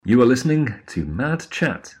You are listening to Mad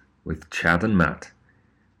Chat with Chad and Matt.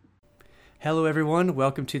 Hello, everyone.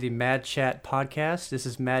 Welcome to the Mad Chat podcast. This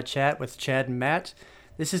is Mad Chat with Chad and Matt.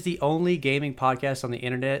 This is the only gaming podcast on the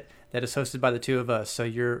internet that is hosted by the two of us, so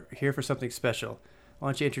you're here for something special. Why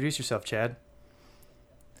don't you introduce yourself, Chad?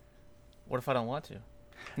 What if I don't want to?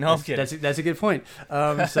 No, I'm kidding. That's a good point.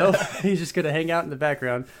 So he's just going to hang out in the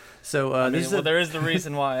background. So there is the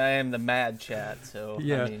reason why I am the Mad Chat. So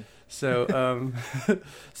yeah. So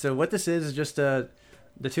what this is just the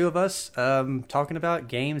two of us talking about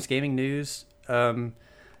games, gaming news,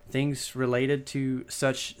 things related to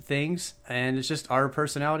such things, and it's just our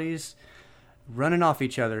personalities running off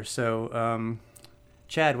each other. So,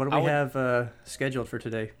 Chad, what do we have scheduled for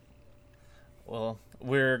today? Well,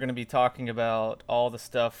 we're going to be talking about all the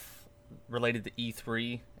stuff related to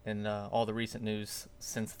E3 and all the recent news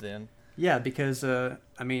since then. Yeah, because, it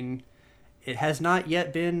has not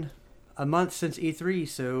yet been a month since E3,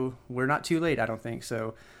 so we're not too late, I don't think.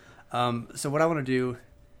 So what I want to do,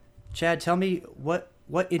 Chad, tell me what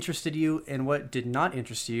interested you and what did not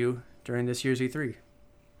interest you during this year's E3.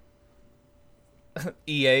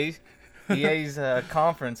 EA's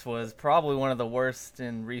conference was probably one of the worst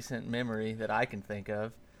in recent memory that I can think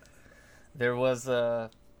of. There was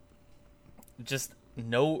just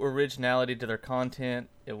no originality to their content.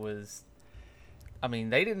 It was,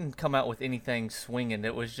 they didn't come out with anything swinging.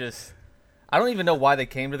 It was just, I don't even know why they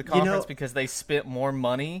came to the conference, because they spent more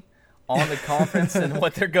money on the conference than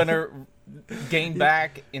what they're going to gain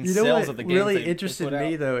back in sales of the games. What really interested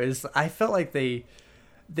me, though, is I felt like they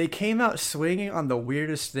came out swinging on the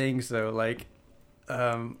weirdest things, though. Like,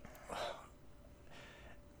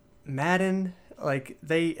 Madden, like,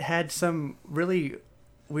 they had some really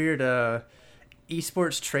weird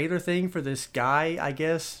esports trailer thing for this guy, I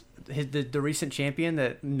guess, the recent champion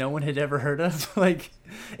that no one had ever heard of. Like,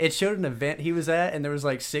 it showed an event he was at, and there was,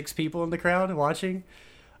 like, 6 people in the crowd watching.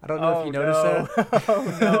 I don't know if you noticed that.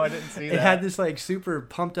 Oh, no, I didn't see that. It had this, like, super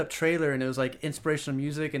pumped-up trailer, and it was, like, inspirational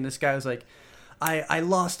music, and this guy was like, I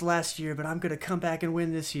lost last year, but I'm going to come back and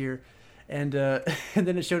win this year. And and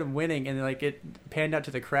then it showed him winning, and like it panned out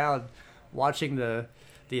to the crowd watching the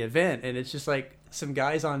event, and it's just like some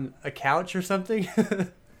guys on a couch or something.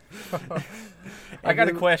 I got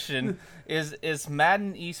a question. Is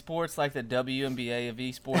Madden esports like the WNBA of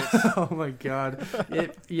esports? Oh my god.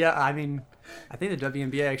 I think the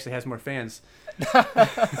WNBA actually has more fans.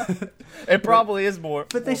 It probably is more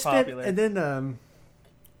popular. And then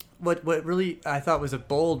What really I thought was a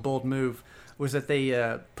bold move was that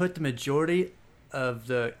they put the majority of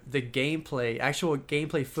the gameplay, actual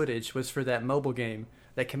gameplay footage, was for that mobile game,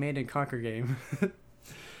 that Command and Conquer game.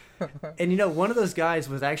 And one of those guys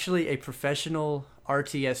was actually a professional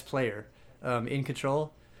RTS player in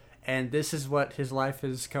Control, and this is what his life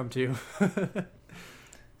has come to.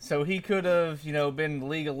 So he could have, been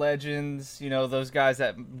League of Legends, those guys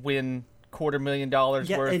that win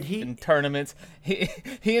 $250,000 worth in tournaments. He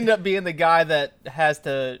ended up being the guy that has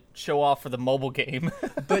to show off for the mobile game.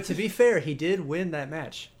 But to be fair, he did win that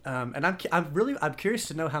match. And I'm curious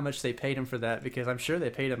to know how much they paid him for that, because I'm sure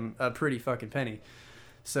they paid him a pretty fucking penny.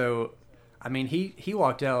 So, he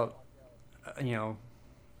walked out.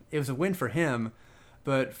 It was a win for him,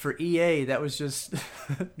 but for EA, that was just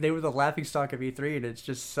they were the laughingstock of E3, and it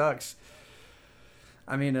just sucks.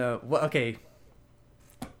 Okay.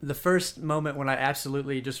 The first moment when I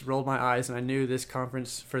absolutely just rolled my eyes and I knew this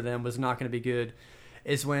conference for them was not going to be good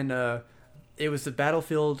is when it was the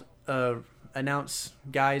Battlefield announce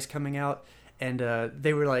guys coming out, and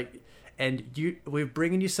they were like, we're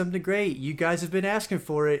bringing you something great. You guys have been asking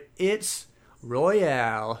for it. It's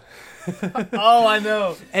Royale. Oh, I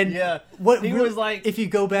know. And yeah, what he was like, if you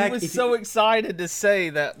go back, he was so excited to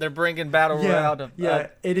say that they're bringing Battle Royale.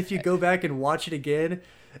 And if you go back and watch it again,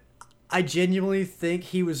 I genuinely think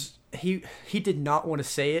he did not want to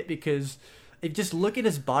say it, because just look at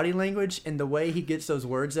his body language and the way he gets those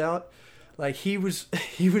words out. Like, he was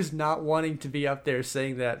not wanting to be up there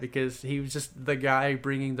saying that, because he was just the guy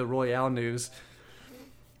bringing the Royale news.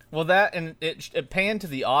 Well, that, and it panned to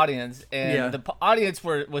the audience, and the audience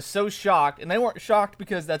was so shocked, and they weren't shocked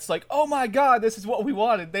because that's like, oh my god, this is what we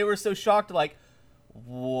wanted. They were so shocked, like,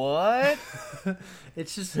 what?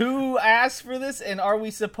 It's just, who asked for this, and are we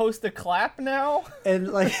supposed to clap now? And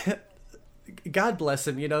like, God bless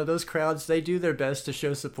them, those crowds, they do their best to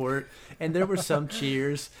show support, and there were some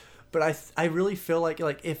cheers, but I really feel like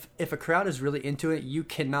if a crowd is really into it, you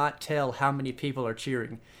cannot tell how many people are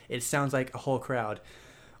cheering. It sounds like a whole crowd.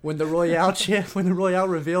 When the Royale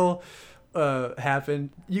reveal happened,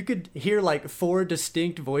 you could hear like 4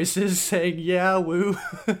 distinct voices saying, "Yeah, woo."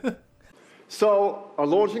 So, our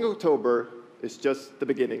launch in October is just the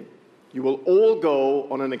beginning. You will all go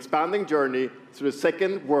on an expanding journey through the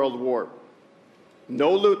Second World War.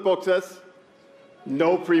 No loot boxes,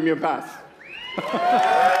 no premium pass.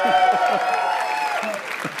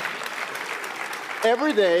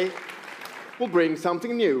 Every day will bring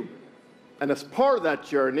something new. And as part of that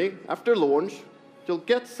journey, after launch, you'll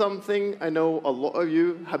get something I know a lot of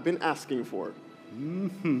you have been asking for.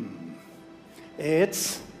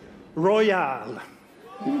 It's Royale.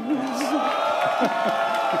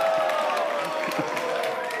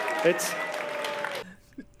 It's...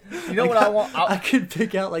 You know what I want? I could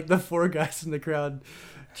pick out like the 4 guys in the crowd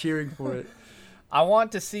cheering for it. I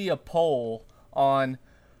want to see a poll on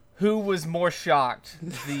who was more shocked,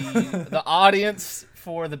 the audience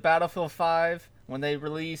for the Battlefield 5 when they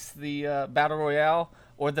released the Battle Royale,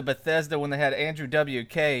 or the Bethesda when they had Andrew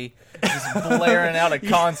WK just blaring out a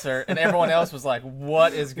concert, and everyone else was like,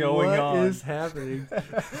 "What is going on? What is happening?"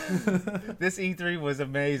 This E3 was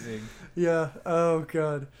amazing. Yeah. Oh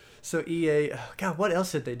god. So EA. Oh, god, what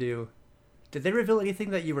else did they do? Did they reveal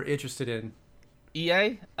anything that you were interested in?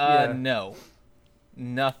 EA? Yeah. No,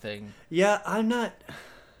 nothing. Yeah, I'm not.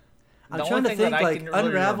 I'm The trying only to thing think. that I Like can really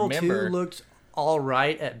Unravel 2 remember- looked all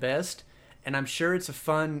right at best, and I'm sure it's a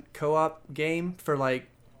fun co-op game for like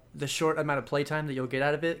the short amount of playtime that you'll get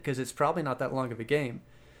out of it, because it's probably not that long of a game.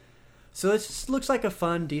 So it just looks like a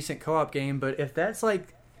fun, decent co-op game. But if that's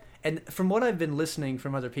like, and from what I've been listening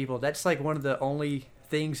from other people, that's like one of the only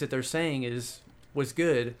things that they're saying was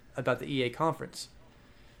good about the EA conference.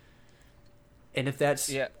 And if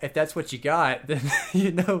that's what you got, then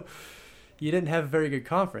you know you didn't have a very good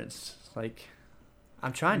conference. Like,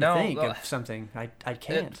 I'm trying to think of something. I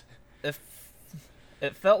can't.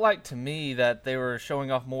 It felt like to me that they were showing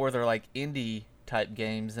off more of their like indie type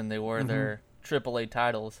games than they were their AAA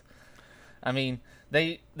titles. I mean,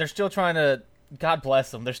 they're still trying to, God bless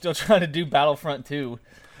them, they're still trying to do Battlefront 2.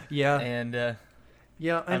 Yeah. And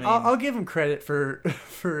yeah, and I mean, I'll give them credit for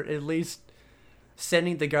at least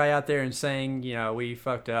sending the guy out there and saying, you know, we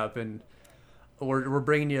fucked up and we're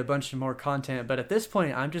bringing you a bunch of more content. But at this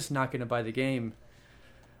point, I'm just not going to buy the game.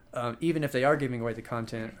 Even if they are giving away the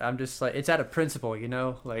content, I'm just like, it's out of principle, you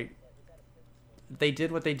know? Like, they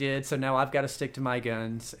did what they did, so now I've got to stick to my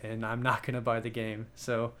guns, and I'm not going to buy the game.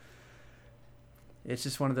 So it's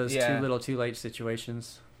just one of those too little, too late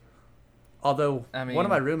situations. Although, I mean, one of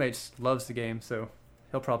my roommates loves the game, so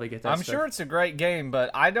he'll probably get that I'm sure it's a great game,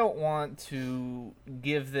 but I don't want to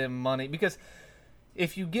give them money, because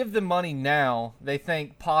if you give them money now, they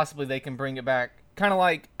think possibly they can bring it back. Kind of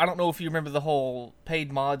like, I don't know if you remember the whole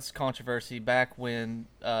paid mods controversy back when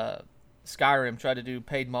Skyrim tried to do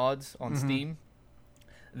paid mods on Steam.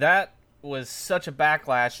 That was such a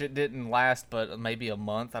backlash. It didn't last but maybe a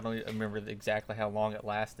month. I don't even remember exactly how long it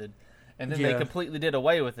lasted. And then they completely did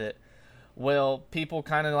away with it. Well, people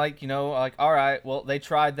kind of like, you know, like, all right, well, they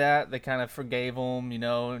tried that. They kind of forgave them, you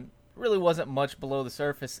know, and really wasn't much below the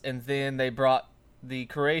surface. And then they brought the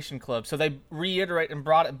Creation Club. So they reiterate and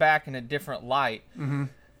brought it back in a different light. Mm-hmm.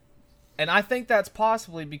 And I think that's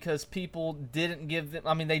possibly because people didn't give them,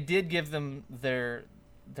 I mean, they did give them their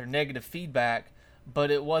negative feedback,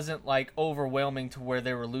 but it wasn't like overwhelming to where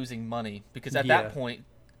they were losing money, because at that point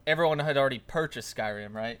everyone had already purchased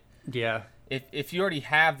Skyrim, right? Yeah. If you already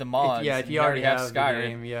have the mods, if you already have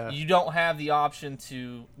Skyrim, the game, you don't have the option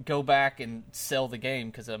to go back and sell the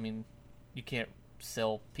game, because I mean, you can't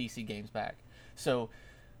sell PC games back. So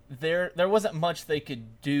there wasn't much they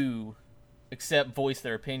could do except voice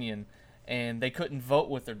their opinion, and they couldn't vote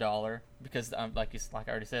with their dollar because, like I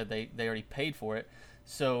already said, they already paid for it.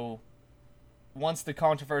 So once the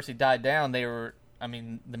controversy died down, the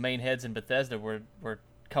main heads in Bethesda were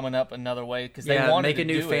coming up another way, because they wanted make to a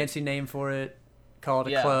new do fancy name for it, call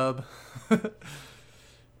it a club.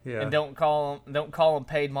 And don't call them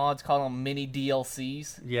paid mods, call them mini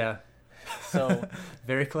DLCs. Yeah. So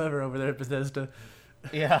very clever over there at Bethesda.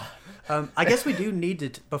 Yeah. I guess we do need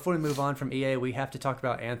to, before we move on from EA, we have to talk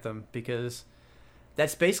about Anthem, because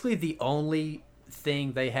that's basically the only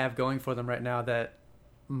thing they have going for them right now that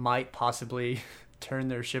might possibly turn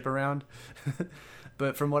their ship around.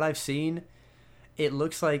 But from what I've seen, it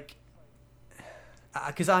looks like,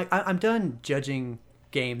 because I'm done judging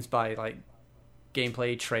games by like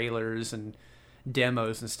gameplay trailers and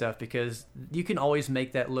demos and stuff, because you can always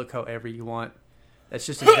make that look however you want. That's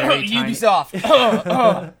just a very tiny...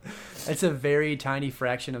 Ubisoft! It's a very tiny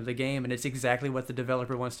fraction of the game, and it's exactly what the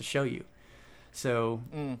developer wants to show you. So,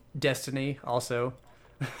 Destiny also.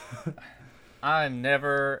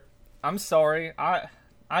 I'm sorry.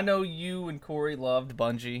 I know you and Corey loved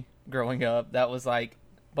Bungie growing up. That was like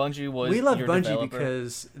Bungie was We loved your Bungie developer.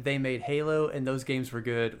 because they made Halo and those games were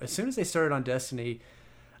good. As soon as they started on Destiny,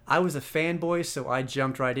 I was a fanboy, so I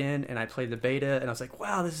jumped right in and I played the beta and I was like,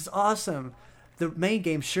 wow, this is awesome. The main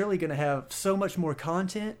game's surely going to have so much more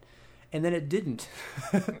content, and then it didn't.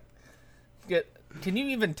 Can you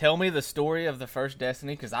even tell me the story of the first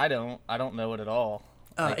Destiny? Because I don't know it at all.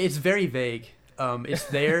 It's very vague. It's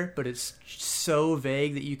there, but it's so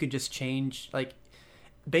vague that you can just change. Like,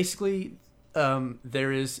 basically,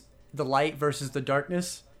 there is the light versus the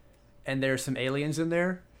darkness, and there's some aliens in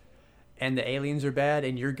there, and the aliens are bad,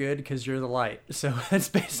 and you're good because you're the light. So that's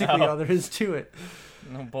basically all there is to it.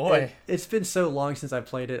 Oh boy, it's been so long since I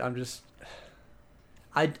played it.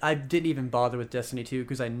 I didn't even bother with Destiny 2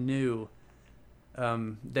 because I knew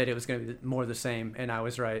that it was going to be more the same, and I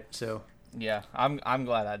was right. So yeah, I'm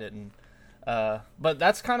glad I didn't. But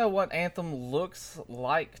that's kind of what Anthem looks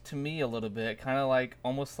like to me a little bit. Kind of like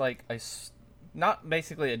almost like not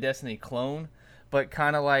basically a Destiny clone, but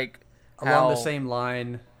kind of like along the same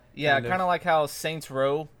line. Yeah, kind of like how Saints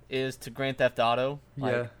Row is to Grand Theft Auto.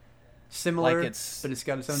 Yeah, similar, like but it's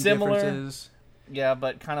got its own differences. Yeah,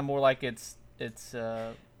 but kind of more like it's little it's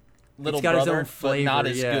got brother, its own flavor, but not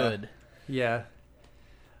as yeah. good. Yeah.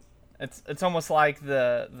 It's almost like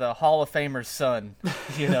the Hall of Famer's son,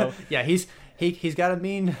 you know. Yeah, he's got a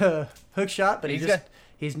mean hook shot, but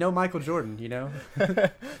he's no Michael Jordan, you know.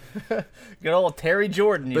 Good old Terry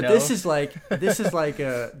Jordan, you know. But this is like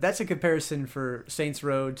that's a comparison for Saints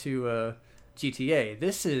Row to GTA.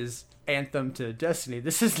 This is Anthem to Destiny.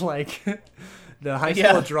 This is like the high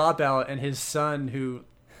school dropout and his son who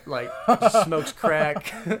like smokes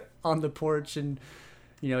crack on the porch and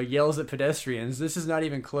yells at pedestrians. This is not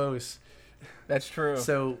even close. That's true.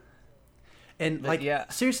 So, and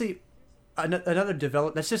seriously, another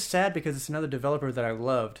developer. That's just sad because it's another developer that I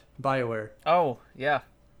loved, BioWare. Oh yeah,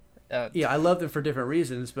 I love them for different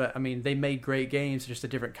reasons, but I mean they made great games, just a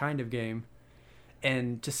different kind of game.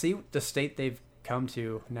 And to see the state they've come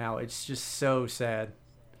to now, it's just so sad.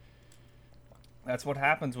 That's what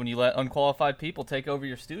happens when you let unqualified people take over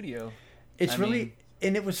your studio. It's and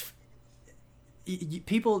it was.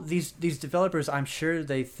 People, these developers, I'm sure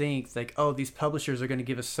they think like, oh, these publishers are going to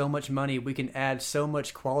give us so much money, we can add so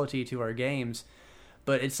much quality to our games.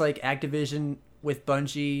 But it's like Activision with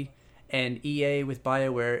Bungie and EA with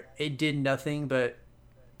BioWare, it did nothing but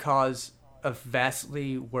cause a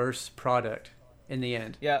vastly worse product in the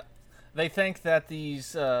end. Yeah, they think that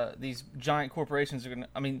these giant corporations are going to.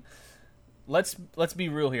 I mean, let's be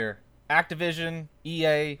real here. Activision,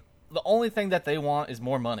 EA. The only thing that they want is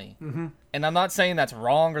more money. Mm-hmm. And I'm not saying that's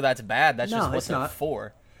wrong or that's bad. That's just what they're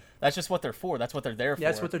for. That's just what they're for. That's what they're there for.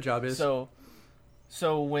 That's what their job is.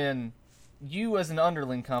 So when you as an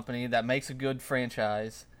underling company that makes a good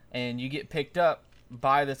franchise and you get picked up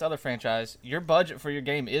by this other franchise, your budget for your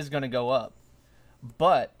game is going to go up.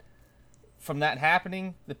 But from that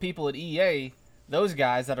happening, the people at EA, those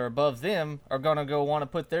guys that are above them are going to go want to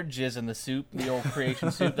put their jizz in the soup, the old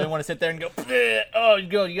creation soup. They want to sit there and go, oh, you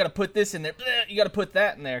got to put this in there. You got to put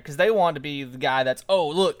that in there. Because they want to be the guy that's, oh,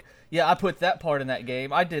 look, yeah, I put that part in that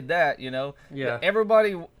game. I did that, you know. Yeah.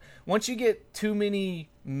 Everybody, once you get too many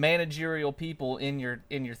managerial people in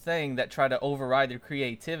your thing that try to override your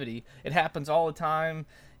creativity, it happens all the time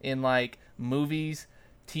in, like, movies,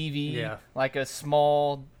 TV, like a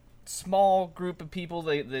small group of people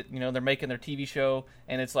that they're making their TV show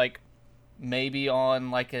and it's like maybe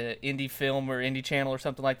on like a indie film or indie channel or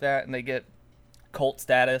something like that and they get cult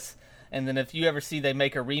status, and then if you ever see they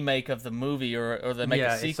make a remake of the movie or they make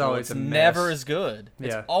a sequel, it's never as good.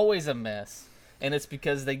 It's always a mess, and it's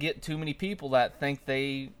because they get too many people that think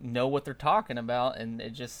they know what they're talking about, and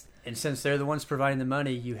it just, and since they're the ones providing the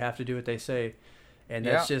money, you have to do what they say, and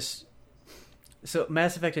that's just so.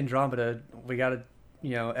 Mass Effect Andromeda, we got to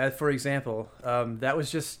as for example, that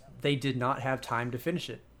was just, they did not have time to finish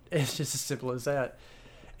it. It's just as simple as that.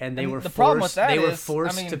 And they were forced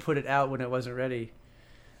to put it out when it wasn't ready.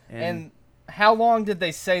 And how long did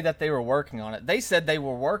they say that they were working on it? They said they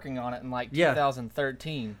were working on it in like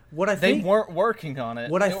 2013. They weren't working on it.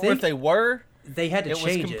 Or if they were, they had to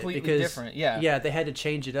change it because different. they had to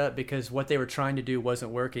change it up because what they were trying to do wasn't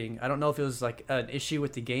working. I don't know if it was like an issue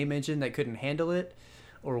with the game engine that couldn't handle it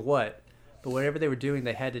or what. But whatever they were doing,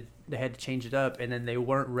 they had to change it up, and then they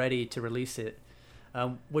weren't ready to release it.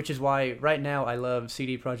 Which is why right now I love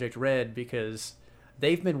CD Projekt Red, because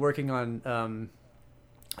they've been working on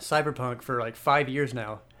Cyberpunk for like 5 years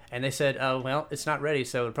now, and they said, "Oh well, it's not ready,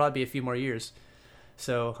 so it'll probably be a few more years."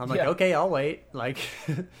 So I'm like, "Okay, I'll wait." Like,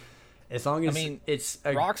 as long as it's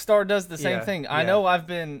Rockstar does the same thing. I know I've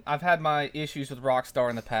had my issues with Rockstar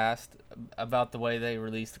in the past. about the way they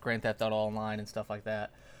released Grand Theft Auto Online and stuff like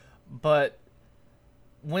that. But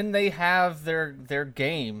when they have their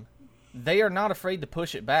game, they are not afraid to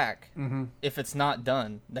push it back if it's not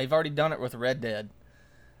done. They've already done it with Red Dead.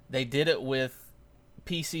 They did it with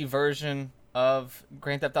PC version of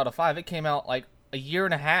Grand Theft Auto 5. It came out like a year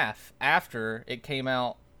and a half after it came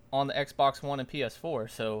out on the Xbox One and PS4.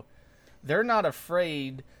 So they're not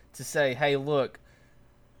afraid to say, hey, look,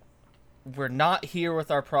 we're not here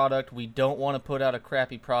with our product. We don't want to put out a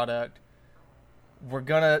crappy product.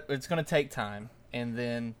 It's gonna take time, and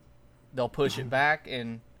then they'll push it back.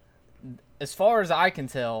 And as far as I can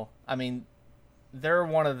tell, I mean, they're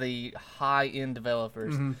one of the high-end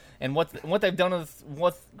developers, and what they've done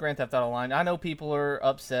with Grand Theft Auto Online, I know people are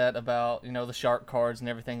upset about, you know, the shark cards and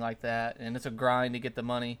everything like that, and it's a grind to get the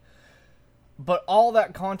money. But all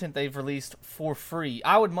that content they've released for free,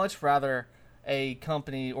 I would much rather a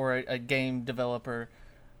company or a game developer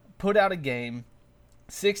put out a game,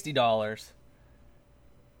 $60,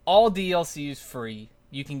 all DLCs free.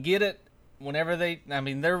 You can get it whenever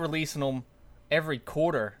they're releasing them every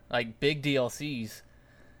quarter, like big DLCs,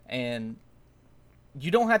 and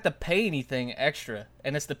you don't have to pay anything extra.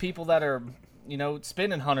 And it's the people that are, you know,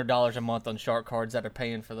 spending $100 a month on shark cards that are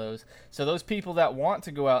paying for those. So those people that want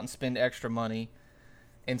to go out and spend extra money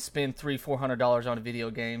and spend $300-$400 on a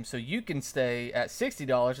video game, so you can stay at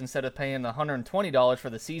 $60 instead of paying $120 for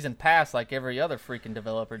the season pass like every other freaking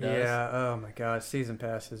developer does. Yeah. Oh my God, season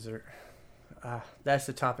passes are. That's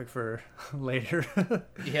the topic for later.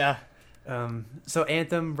 Yeah. So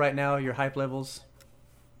Anthem right now, your hype levels.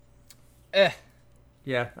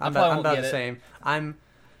 Yeah, I'm about the same. I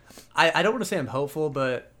don't want to say I'm hopeful,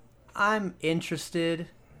 but I'm interested.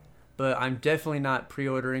 But I'm definitely not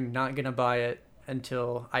pre-ordering. Not gonna buy it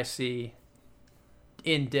until I see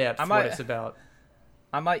in depth what it's about.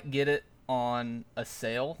 I might get it on a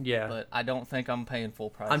sale. Yeah, but I don't think I'm paying full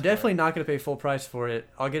price. I'm definitely not gonna pay full price for it.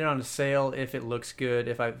 I'll get it on a sale if it looks good.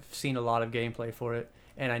 If I've seen a lot of gameplay for it,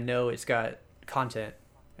 and I know it's got content,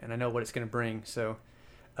 and I know what it's gonna bring. So.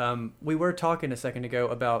 We were talking a second ago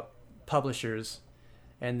about publishers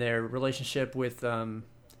and their relationship with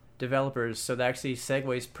developers, so that actually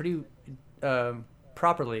segues pretty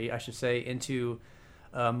properly, I should say, into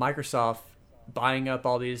Microsoft buying up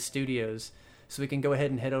all these studios. So we can go ahead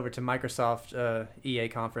and head over to Microsoft EA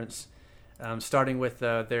conference, starting with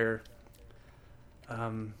their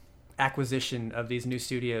acquisition of these new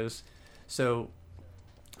studios. So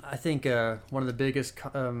I think one of the biggest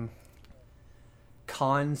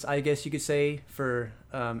cons, I guess you could say, for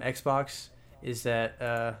Xbox is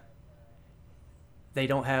that they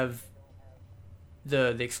don't have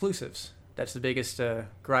the exclusives. That's the biggest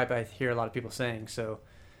gripe I hear a lot of people saying. So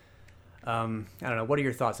I don't know. What are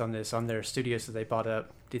your thoughts on this, on their studios that they bought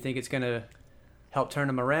up? Do you think it's going to help turn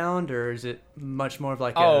them around, or is it much more of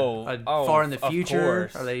like a far in the future?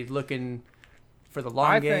 Are they looking for the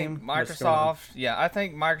long game? I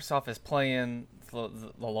think Microsoft is playing the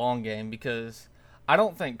long game, because I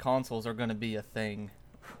don't think consoles are going to be a thing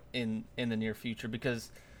in the near future,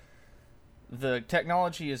 because the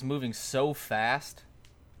technology is moving so fast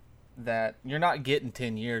that you're not getting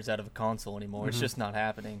 10 years out of a console anymore. It's just not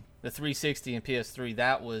happening. The 360 and PS3,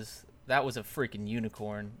 that was a freaking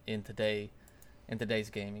unicorn in today's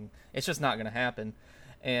gaming. It's just not going to happen.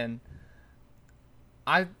 And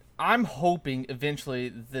I'm hoping eventually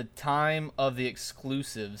the time of the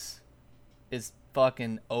exclusives is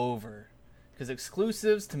fucking over. Because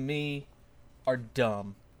exclusives, to me, are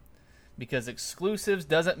dumb. Because exclusives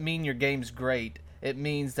doesn't mean your game's great. It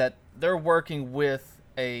means that they're working with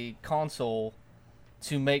a console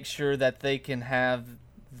to make sure that they can have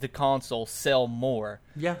the console sell more.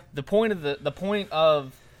 Yeah. The point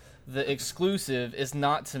of the exclusive is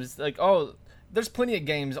not to, like, oh, there's plenty of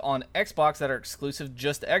games on Xbox that are exclusive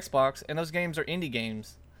just to Xbox, and those games are indie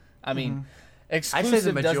games. I mean, exclusive. I'd say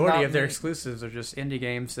the majority of their exclusives are just indie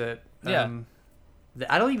games that.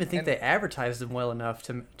 I don't even think they advertise them well enough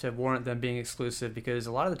to warrant them being exclusive, because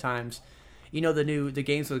a lot of the times, you know, the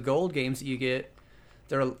games with gold games that you get,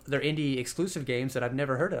 they're indie exclusive games that I've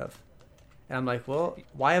never heard of, and I'm like, well,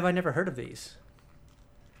 why have I never heard of these?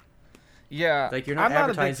 Yeah, like you're not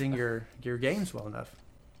advertising your games well enough.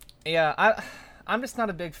 Yeah, I'm just not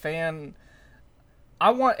a big fan.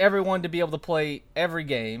 I want everyone to be able to play every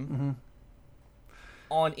game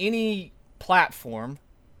on any platform.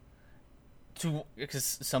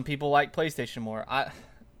 Because some people like PlayStation more.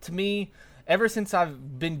 To me, ever since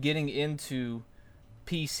I've been getting into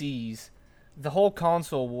PCs, the whole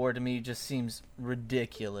console war to me just seems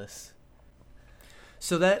ridiculous.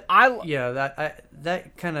 So that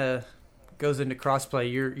kind of goes into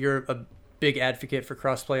crossplay. You're big advocate for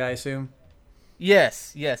crossplay, I assume.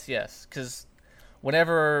 Yes. Because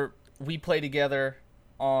whenever we play together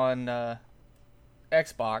on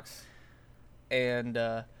Xbox, and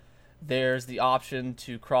there's the option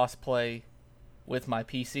to crossplay with my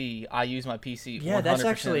PC, I use my PC. Yeah, 100% that's of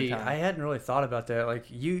actually, the time. I hadn't really thought about that. Like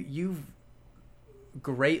you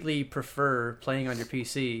greatly prefer playing on your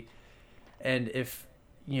PC, and if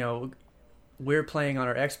we're playing on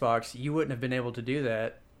our Xbox, you wouldn't have been able to do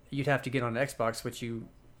that. You'd have to get on Xbox, which you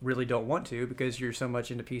really don't want to because you're so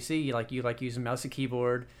much into PC. You like using mouse and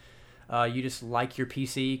keyboard. You just like your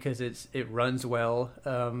PC because it runs well,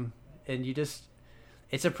 and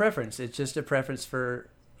it's a preference. It's just a preference for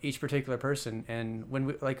each particular person. And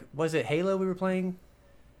when was it Halo we were playing?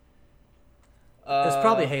 It was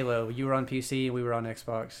probably Halo. You were on PC and we were on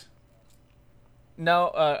Xbox.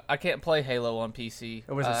 No, I can't play Halo on PC.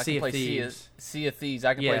 Or was it Sea of Thieves? Sea of Thieves.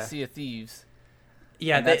 I can play Sea of Thieves.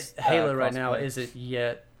 Yeah, Halo right crossplay. now isn't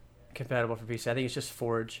yet compatible for PC. I think it's just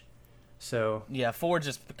Forge. So yeah, Forge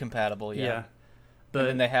is compatible. Yeah. But and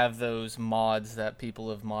then they have those mods that people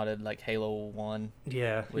have modded, like Halo 1.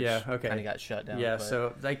 Yeah, which okay. kind of got shut down. Yeah, but...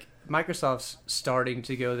 so like Microsoft's starting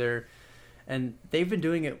to go there, and they've been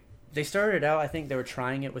doing it. They started out, I think they were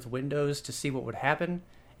trying it with Windows to see what would happen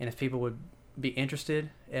and if people would be interested,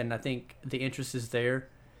 and I think the interest is there.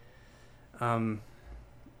 And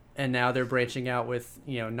now they're branching out with,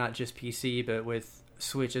 not just PC, but with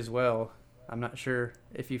Switch as well. I'm not sure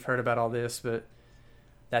if you've heard about all this, but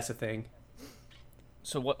that's a thing.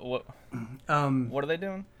 So what are they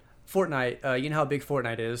doing? Fortnite, you know how big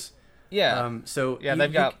Fortnite is. Yeah. So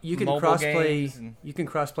they've got you can mobile crossplay. games and... You can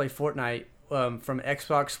crossplay Fortnite from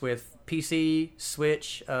Xbox with PC,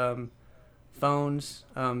 Switch, phones,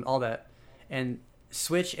 all that, and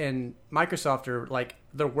Switch and Microsoft are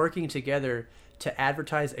they're working together to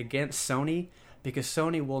advertise against Sony because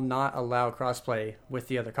Sony will not allow crossplay with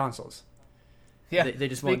the other consoles. Yeah, they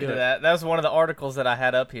just won't do it. That was one of the articles that I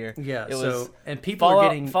had up here. Yeah, it was and people are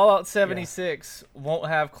getting Fallout 76 won't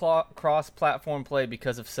have cross-platform play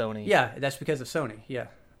because of Sony. Yeah, that's because of Sony.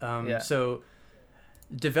 Yeah. So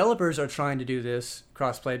developers are trying to do this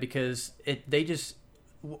crossplay because they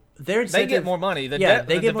get more money. They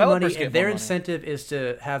get more money, and their incentive is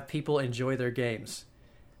to have people enjoy their games.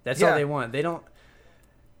 That's all they want.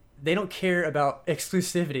 They don't care about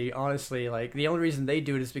exclusivity, honestly. Like, the only reason they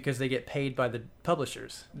do it is because they get paid by the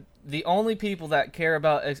publishers. The only people that care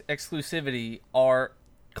about exclusivity are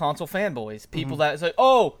console fanboys. People that say,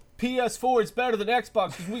 oh, PS4 is better than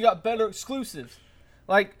Xbox because we got better exclusives.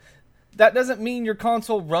 Like, that doesn't mean your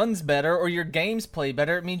console runs better or your games play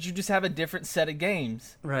better. It means you just have a different set of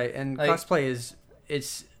games. Right, and crossplay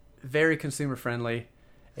it's very consumer friendly.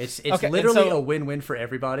 It's literally a win-win for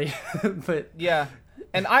everybody. But yeah.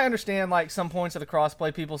 And I understand, some points of the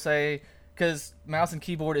crossplay people say, because mouse and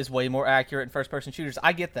keyboard is way more accurate in first-person shooters.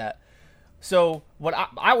 I get that. So what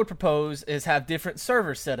I would propose is have different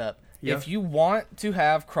servers set up. Yeah. If you want to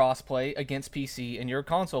have crossplay against PC and you're a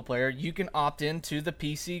console player, you can opt into the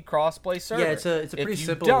PC crossplay server. Yeah, it's a pretty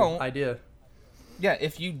simple idea. Yeah,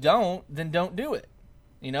 if you don't, then don't do it.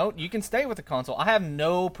 You can stay with the console. I have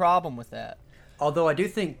no problem with that. Although I do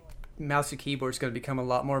think mouse and keyboard is going to become a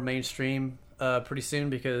lot more mainstream pretty soon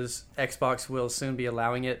because Xbox will soon be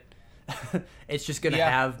allowing it. It's just going to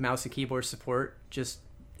have mouse and keyboard support.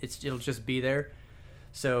 It'll just be there.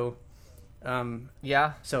 So,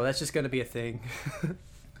 so that's just going to be a thing.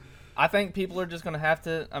 I think people are just going to have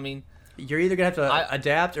to. I mean, you're either going to have to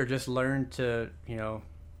adapt or just learn to,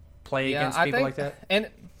 play against people like that. And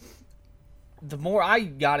the more I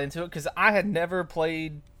got into it, because I had never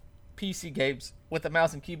played PC games with a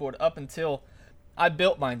mouse and keyboard up until I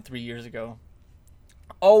built mine 3 years ago.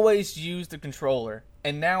 Always used the controller,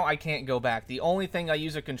 and now I can't go back. The only thing I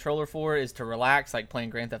use a controller for is to relax, like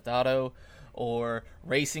playing Grand Theft Auto or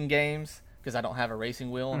racing games, because I don't have a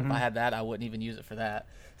racing wheel. And if I had that, I wouldn't even use it for that.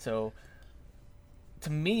 So,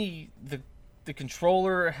 to me, the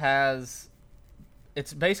controller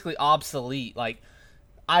it's basically obsolete.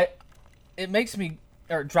 It makes me,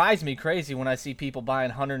 or it drives me crazy when I see people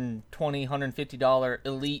buying $120, $150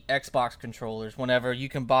 elite Xbox controllers whenever you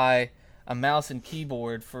can buy a mouse and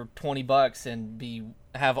keyboard for $20 and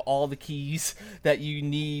have all the keys that you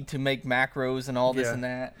need to make macros and all this and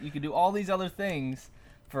that. You can do all these other things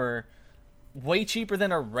for way cheaper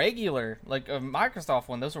than a regular, like a Microsoft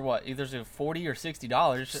one. Those are what? Either $40 or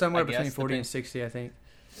 $60. Somewhere between 40 and 60, I think.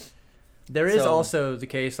 There is also the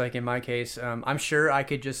case, like in my case, I'm sure I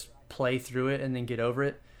could just play through it and then get over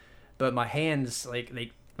it, but my hands,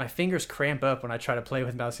 my fingers cramp up when I try to play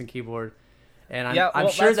with mouse and keyboard. And I'm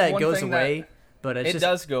sure that goes away, but it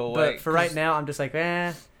does go away. But for right now, I'm just like,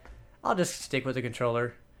 I'll just stick with the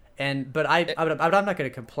controller. But I'm not going to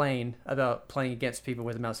complain about playing against people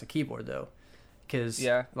with a mouse and keyboard though, because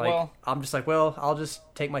I'm just like, well, I'll just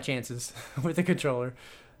take my chances with the controller.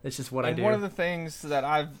 It's just what I do. One of the things that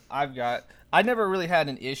I've got, I never really had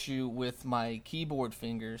an issue with my keyboard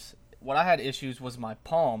fingers. What I had issues was my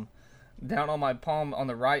palm. Down on my palm on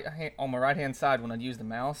my right hand side when I use the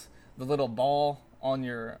mouse, the little ball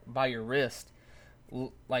by your wrist,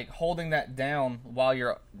 like holding that down while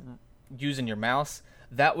you're using your mouse,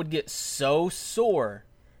 that would get so sore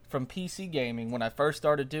from PC gaming when I first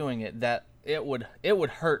started doing it that it would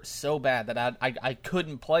hurt so bad that I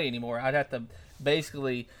couldn't play anymore. I'd have to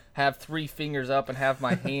basically have 3 fingers up and have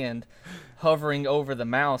my hand hovering over the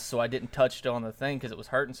mouse so I didn't touch it on the thing because it was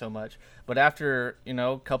hurting so much. But after,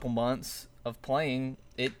 a couple months of playing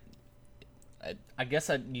it, I guess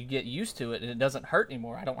you get used to it and it doesn't hurt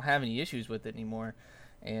anymore. I don't have any issues with it anymore.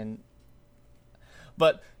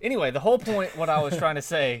 But anyway, the whole point, what I was trying to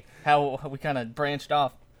say, how we kind of branched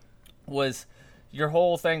off, was your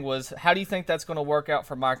whole thing was, how do you think that's going to work out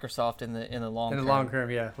for Microsoft in the long term? In the long term,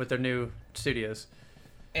 yeah, with their new studios.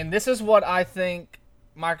 And this is what I think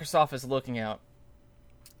Microsoft is looking at.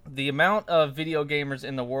 The amount of video gamers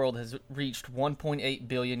in the world has reached 1.8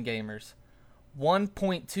 billion gamers.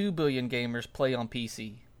 1.2 billion gamers play on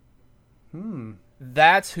PC.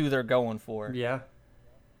 That's who they're going for. Yeah.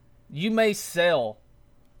 You may sell.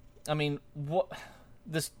 I mean,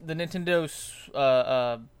 the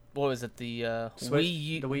Nintendo, what was it? The Switch?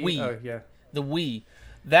 Wii. The Wii. Oh, yeah. The Wii.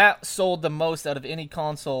 That sold the most out of any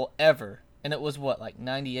console ever, and it was what, like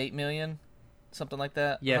 98 million, something like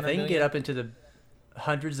that. Yeah, if they can million? get up into the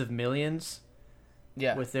hundreds of millions.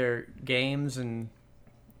 Yeah. With their games and,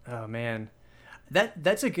 oh man,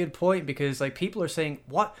 that's a good point because like people are saying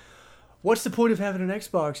What's the point of having an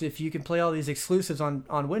Xbox if you can play all these exclusives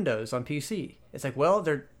on Windows, on PC? It's like, well,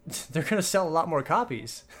 they're going to sell a lot more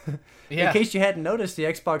copies. Yeah. In case you hadn't noticed, the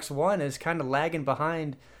Xbox One is kind of lagging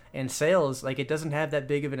behind in sales. Like, it doesn't have that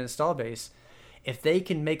big of an install base. If they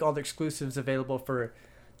can make all the exclusives available for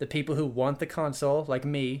the people who want the console, like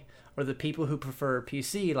me, or the people who prefer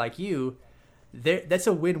PC, like you, that's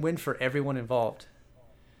a win-win for everyone involved.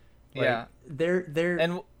 Like, yeah.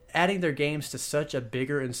 They're adding their games to such a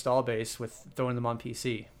bigger install base with throwing them on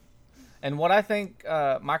PC. And what I think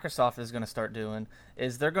Microsoft is going to start doing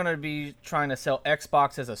is they're going to be trying to sell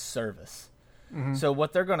Xbox as a service. Mm-hmm. So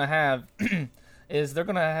what they're going to have is they're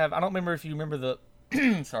going to have, I don't remember if you remember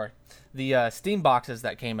the Steam boxes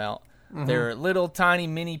that came out. Mm-hmm. They're little tiny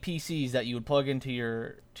mini PCs that you would plug into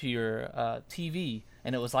your TV,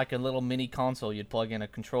 and it was like a little mini console. You'd plug in a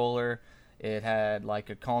controller. It had like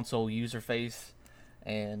a console user face,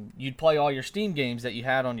 and you'd play all your Steam games that you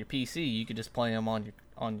had on your PC. You could just play them on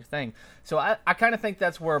your thing. So I kind of think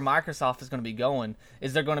that's where Microsoft is going to be going,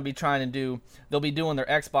 is they're going to be they'll be doing their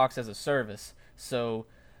Xbox as a service. So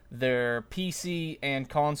their PC and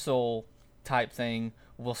console type thing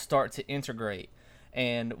will start to integrate.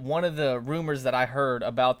 And one of the rumors that I heard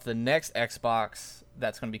about the next Xbox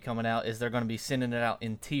that's going to be coming out is they're going to be sending it out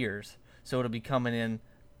in tiers. So it'll be coming in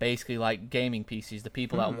basically like gaming PCs. The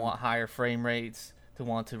people that want higher frame rates, to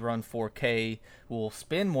want to run 4K, will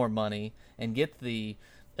spend more money and get the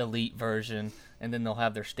elite version, and then they'll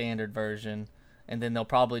have their standard version, and then they'll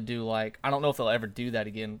probably do like, I don't know if they'll ever do that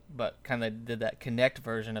again, but kind of did that Kinect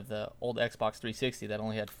version of the old Xbox 360 that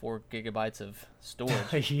only had 4 gigabytes of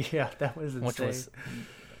storage. Yeah, that was insane.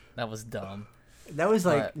 That was dumb. That was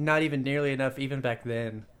like not even nearly enough even back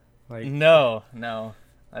then. Like No,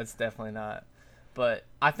 that's definitely not. But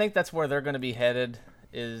I think that's where they're going to be headed,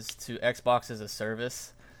 is to Xbox as a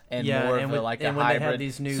service, and more of a hybrid. When they have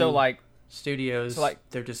these new studios,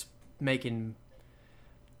 they're just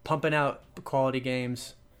pumping out quality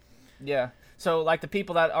games. Yeah. So like the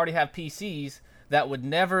people that already have PCs that would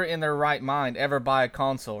never in their right mind ever buy a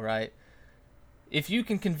console, right? If you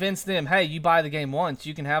can convince them, hey, you buy the game once,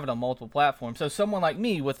 you can have it on multiple platforms. So someone like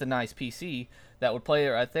me with a nice PC that would play it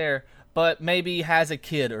right there, but maybe has a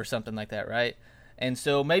kid or something like that, right? And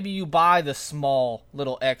so maybe you buy the small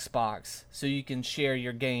little Xbox so you can share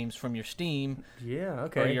your games from your Steam. Yeah,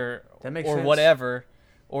 okay. That makes sense. Or whatever,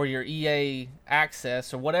 or your EA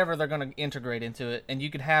Access, or whatever they're going to integrate into it. And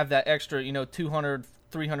you could have that extra, $200,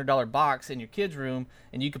 $300 box in your kid's room,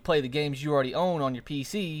 and you could play the games you already own on your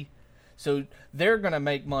PC. So they're going to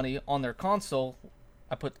make money on their console.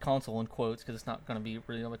 I put console in quotes because it's not going to be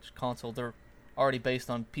really much console. They're already based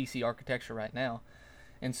on PC architecture right now.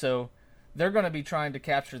 And so they're going to be trying to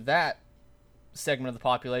capture that segment of the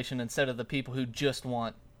population instead of the people who just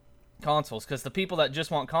want consoles, because the people that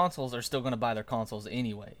just want consoles are still going to buy their consoles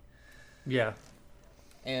anyway. Yeah.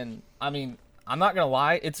 And I mean, I'm not gonna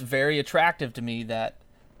lie, it's very attractive to me that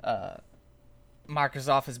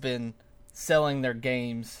Microsoft has been selling their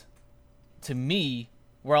games to me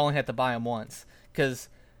where I only have to buy them once. Because,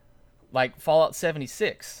 like, Fallout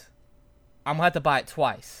 76, I'm gonna have to buy it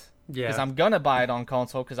twice. Yeah. Because I'm gonna buy it on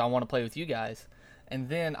console because I want to play with you guys. And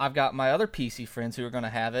then I've got my other PC friends who are gonna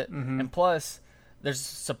have it. And plus, there's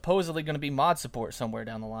supposedly gonna be mod support somewhere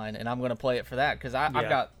down the line, and I'm gonna play it for that because I've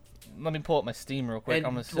got. Let me pull up my Steam real quick. And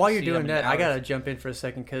I'm gonna while you're see how doing many that, I hours. gotta jump in for a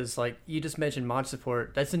second because, like, you just mentioned mod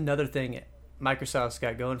support. That's another thing Microsoft's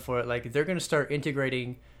got going for it. Like, they're gonna start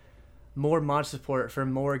integrating more mod support for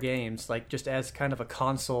more games, like just as kind of a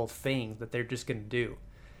console thing that they're just gonna do.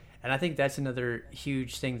 And I think that's another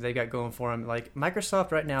huge thing they got going for them. Like,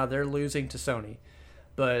 Microsoft right now, they're losing to Sony,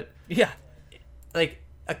 but Yeah. like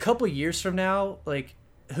a couple years from now, like,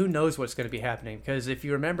 who knows what's going to be happening? Because if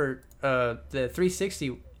you remember, the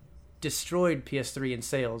 360 destroyed PS3 in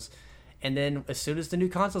sales, and then as soon as the new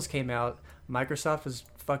consoles came out, Microsoft was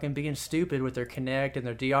fucking being stupid with their Kinect and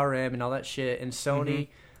their DRM and all that shit, and Sony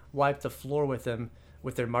wiped the floor with them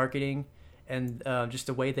with their marketing and just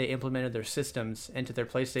the way they implemented their systems into their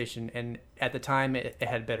PlayStation. And at the time, it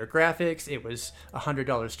had better graphics. It was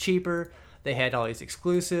 $100 cheaper. They had all these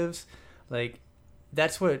exclusives. Like,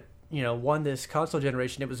 that's what, you know, won this console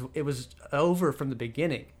generation. It was over from the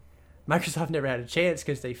beginning. Microsoft never had a chance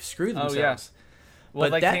because they screwed themselves. Well,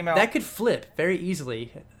 but they came out. that could flip very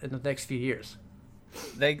easily in the next few years.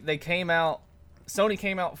 They came out. Sony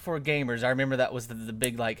came out for gamers. I remember that was the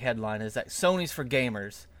big like headline is that Sony's for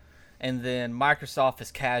gamers, and then Microsoft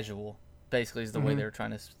is casual. Basically, is the way they were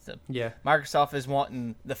trying to. Yeah. Microsoft is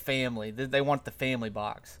wanting the family. They want the family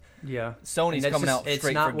box. Yeah. Sony's And that's coming out it's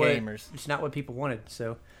straight not for what- gamers. It's not what people wanted.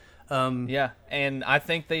 So, Yeah, and I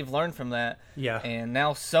think they've learned from that. Yeah. And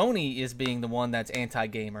now Sony is being the one that's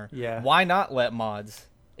anti-gamer. Yeah. Why not let mods?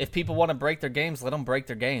 If people want to break their games, let them break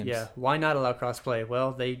their games. yeah. Why not allow crossplay?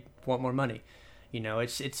 Well, they want more money. You know,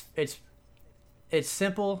 it's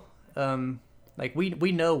simple. Like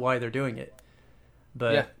we know why they're doing it,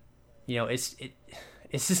 but Yeah. you know, it's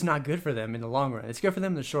just not good for them in the long run. It's good for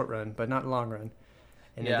them in the short run, but not in the long run.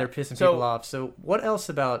 And Yeah. they're pissing So- people off. So, what else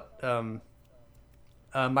about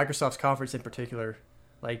Microsoft's conference in particular?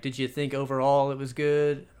 Like, did you think overall it was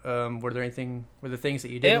good? Were there things that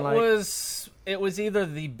you didn't like? It was either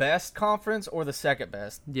the best conference or the second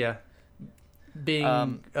best. Yeah. Being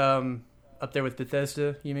up there with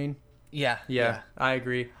Bethesda, you mean? Yeah. Yeah. I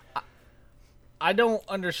agree. I don't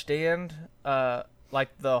understand like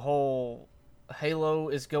the whole Halo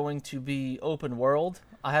is going to be open world.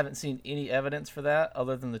 I haven't seen any evidence for that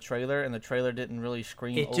other than the trailer, and the trailer didn't really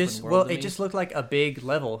scream It open just world. to it me. just looked like a big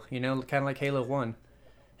level, you know, kind of like Halo 1.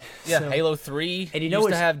 Yeah, So- Halo 3 And you know used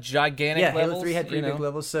to what's- have gigantic Yeah, levels. Halo 3 had pretty you know? big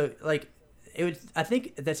levels, so like it would. I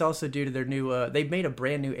think that's also due to their new. They made a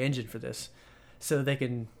brand new engine for this, so they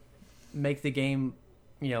can make the game,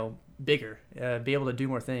 you know, bigger, be able to do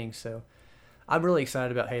more things. So I'm really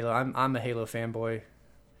excited about Halo. I'm a Halo fanboy.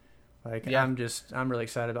 Like Yeah. I'm really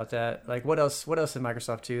excited about that. Like what else in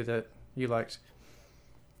Microsoft 2 that you liked?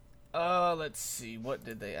 Let's see. What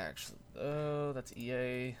did they actually... Oh, that's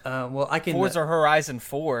EA. Well, I can. Forza Horizon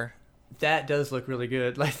 4. That does look really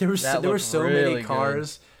good. Like there were That so looked many really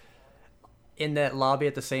cars in that lobby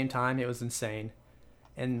at the same time. It was insane,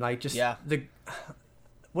 and like just Yeah.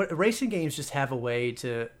 what racing games just have a way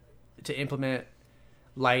to implement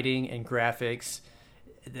lighting and graphics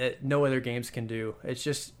that no other games can do. It's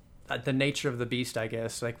just the nature of the beast, I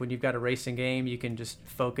guess. Like when you've got a racing game, you can just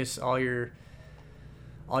focus all your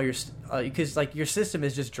because like your system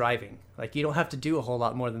is just driving. Like you don't have to do a whole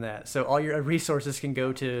lot more than that. So all your resources can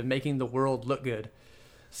go to making the world look good.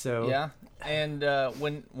 So Yeah, and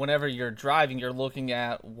whenever you're driving, you're looking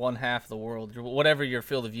at one half of the world, whatever your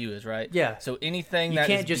field of view is, right? Yeah. So anything you that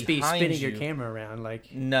can't is just be behind spinning you, your camera around.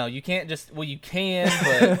 Like No, you can't just. Well, you can,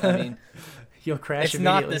 but I mean, you'll crash. it's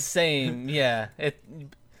not immediately. the same. Yeah.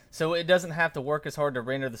 So it doesn't have to work as hard to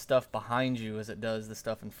render the stuff behind you as it does the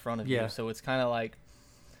stuff in front of Yeah. you. So it's kind of like,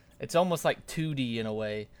 it's almost like 2D in a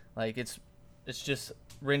way. Like it's just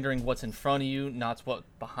rendering what's in front of you, not what's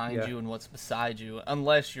behind Yeah. you and what's beside you,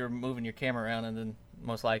 unless you're moving your camera around, and then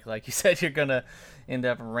most likely, like you said, you're gonna end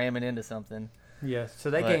up ramming into something. Yeah.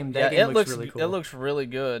 So that But, game it looks really cool. It looks really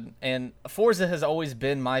good, and Forza has always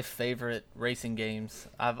been my favorite racing games.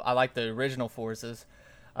 I like the original Forzas.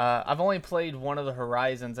 I've only played one of the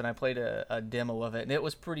Horizons, and I played a demo of it, and it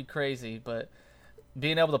was pretty crazy. But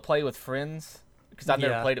being able to play with friends, because I've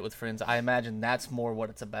never Yeah. played it with friends, I imagine that's more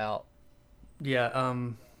what it's about. Yeah,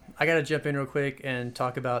 I gotta jump in real quick and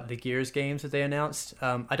talk about the Gears games that they announced.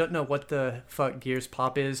 I don't know what the fuck Gears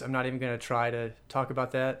Pop is. I'm not even gonna try to talk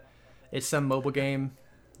about that. It's some mobile game.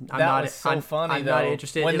 Was so funny. I'm though. not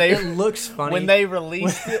interested. When it looks funny. When they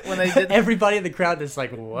released it, when they did, everybody in the crowd is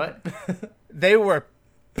like, "What?" They were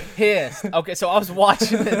pissed. Okay, so I was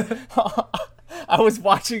watching it. I was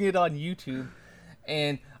watching it on YouTube,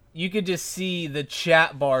 and you could just see the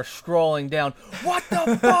chat bar scrolling down. What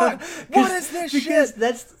the fuck? What is this shit?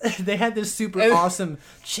 They had this super awesome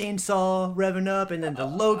chainsaw revving up, and then the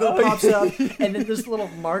logo pops up, and then this little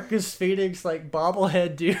Marcus Phoenix like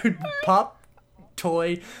bobblehead dude pop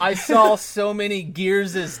toy. I saw so many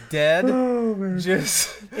Gears is dead.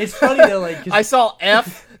 It's funny though, like I saw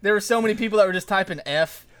F. There were so many people that were just typing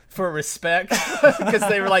F for respect because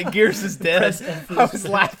they were like Gears is dead. I was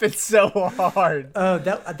laughing so hard.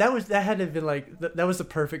 That had to have been like that was the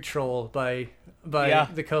perfect troll by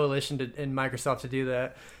the coalition and Microsoft to do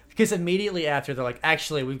that, because immediately after they're like,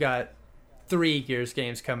 actually we've got 3 Gears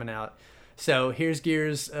games coming out. So here's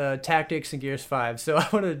Gears Tactics and Gears 5. So I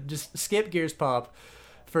want to just skip Gears Pop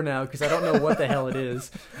for now because I don't know what the hell it is.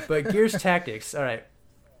 But Gears Tactics, all right.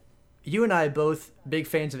 You and I both big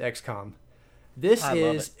fans of XCOM. This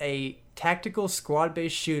is a tactical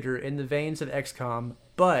squad-based shooter in the veins of XCOM,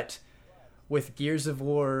 but with Gears of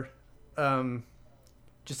War,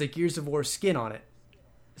 just a Gears of War skin on it.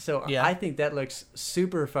 So yeah. I think that looks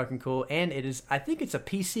super fucking cool, and I think it's a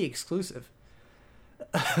PC exclusive.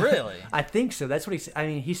 Really? I think so. That's what he said. I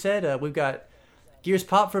mean, he said we've got Gears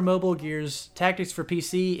Pop for mobile, Gears Tactics for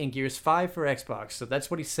PC, and Gears 5 for Xbox. So that's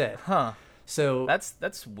what he said. Huh. So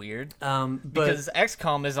that's weird. Because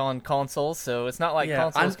XCOM is on consoles, so it's not like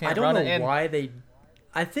consoles can't run it. I don't know why they.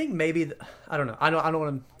 I think maybe I don't know. I don't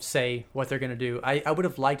want to say what they're going to do. I would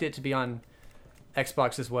have liked it to be on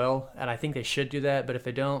Xbox as well, and I think they should do that. But if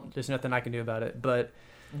they don't, there's nothing I can do about it. But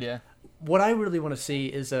yeah, what I really want to see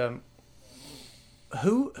is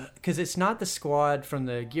who, because it's not the squad from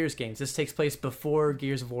the Gears games. This takes place before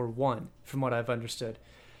Gears of War 1, from what I've understood,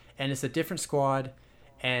 and it's a different squad.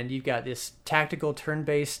 And you've got this tactical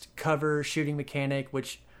turn-based cover shooting mechanic,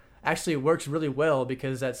 which actually works really well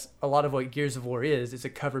because that's a lot of what Gears of War is. It's a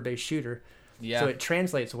cover-based shooter. Yeah. So it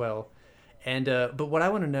translates well. And but what I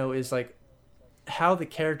want to know is like how the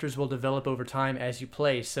characters will develop over time as you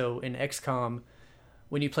play. So in XCOM,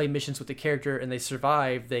 when you play missions with the character and they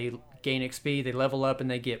survive, they gain XP, they level up,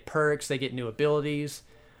 and they get perks, they get new abilities.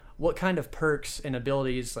 What kind of perks and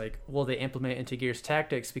abilities like will they implement into Gears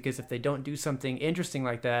Tactics? Because if they don't do something interesting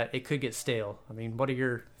like that, it could get stale. I mean, what are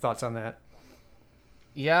your thoughts on that?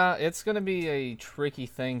 Yeah, it's gonna be a tricky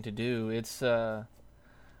thing to do. It's I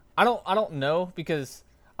don't know, because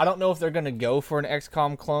I don't know if they're gonna go for an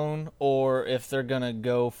XCOM clone or if they're gonna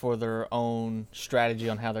go for their own strategy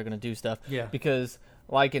on how they're gonna do stuff. Yeah. Because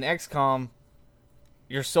like in XCOM,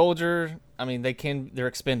 your soldier, I mean, they're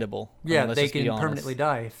expendable. Yeah, I mean, they can permanently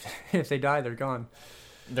die. If they die, they're gone.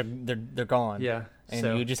 They're gone. Yeah. And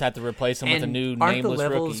so, you just have to replace them with a new aren't nameless the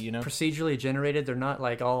levels rookie, you know? procedurally generated? They're not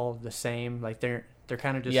like all the same. Like they're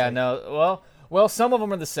kind of just Well, some of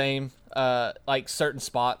them are the same. Like certain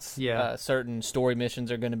spots, Yeah. certain story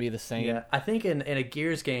missions are going to be the same. Yeah, I think in a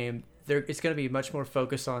Gears game, it's going to be much more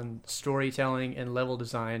focused on storytelling and level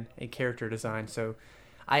design and character design. So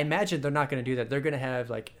I imagine they're not going to do that. They're going to have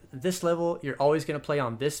like this level, you're always going to play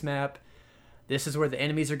on this map. This is where the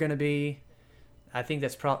enemies are going to be. I think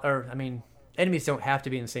that's enemies don't have to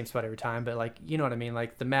be in the same spot every time, but like, you know what I mean?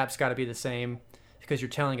 Like the map's got to be the same because you're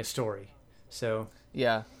telling a story. So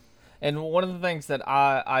yeah. And one of the things that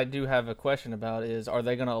I do have a question about is, are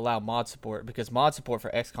they going to allow mod support? Because mod support for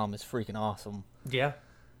XCOM is freaking awesome. Yeah,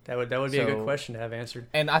 that would be a good question to have answered.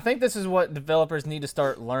 And I think this is what developers need to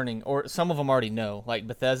start learning, or some of them already know. Like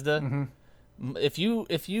Bethesda, Mm-hmm. if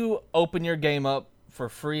you open your game up for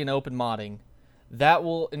free and open modding, that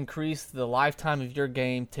will increase the lifetime of your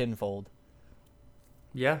game tenfold.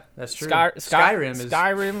 Yeah, that's true. Skyrim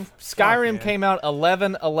came out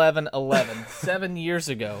 11/11/11 7 years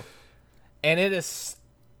ago. And it is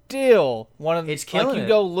still one of the... It's killing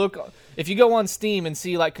it. If you go on Steam and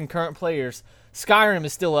see like concurrent players, Skyrim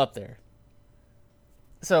is still up there.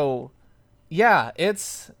 So, yeah,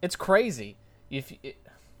 it's crazy.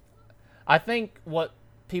 I think what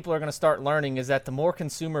people are going to start learning is that the more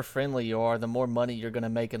consumer friendly you are, the more money you're going to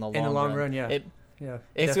make in the long run. In the long run, yeah.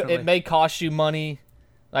 It may cost you money,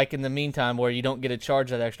 like in the meantime, where you don't get to charge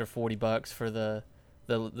that extra $40 for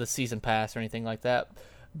the season pass or anything like that.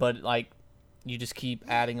 But like, you just keep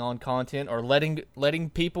adding on content or letting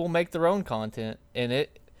people make their own content. And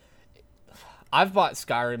I've bought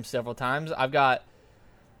Skyrim several times. I've got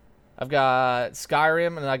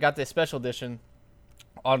Skyrim, and I got the special edition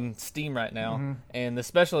on Steam right now. Mm-hmm. And the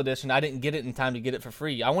special edition, I didn't get it in time to get it for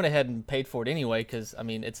free. I went ahead and paid for it anyway because, I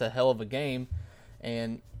mean, it's a hell of a game.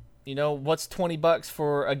 And what's $20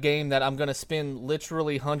 for a game that I'm gonna spend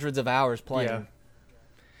literally hundreds of hours playing? Yeah.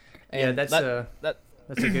 And That's a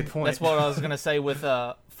good point. That's what I was gonna say with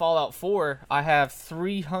Fallout 4. I have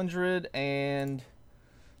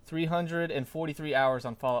 343 hours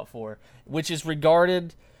on Fallout 4, which is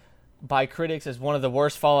regarded by critics as one of the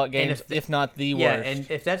worst Fallout games, if not the worst. Yeah, and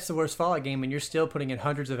if that's the worst Fallout game and you're still putting in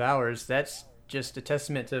hundreds of hours, that's just a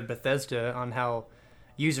testament to Bethesda on how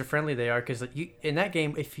user-friendly they are. Because in that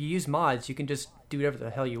game, if you use mods, you can just do whatever the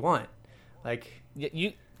hell you want. Like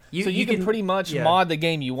you can pretty much mod the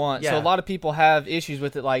game you want. Yeah. So a lot of people have issues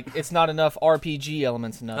with it, like it's not enough RPG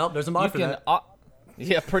elements enough. Nope, there's a mod for that.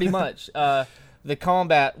 Yeah, pretty much. The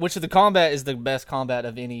combat is the best combat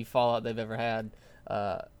of any Fallout they've ever had.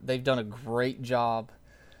 They've done a great job.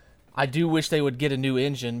 I do wish they would get a new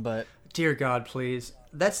engine, but dear God, please.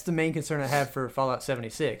 That's the main concern I have for Fallout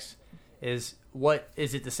 76. Is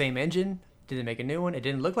it the same engine? Did they make a new one? It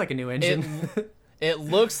didn't look like a new engine. It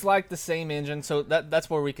looks like the same engine, so that's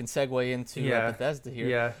where we can segue into Bethesda here.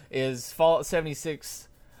 Yeah. Is Fallout 76.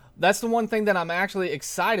 That's the one thing that I'm actually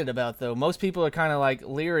excited about, though. Most people are kind of like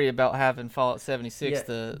leery about having Fallout 76.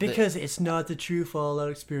 Because it's not the true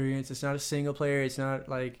Fallout experience. It's not a single player. It's not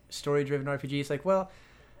like story-driven RPG. It's like, well,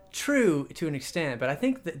 true to an extent, but I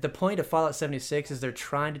think the point of Fallout 76 is they're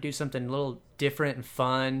trying to do something a little different and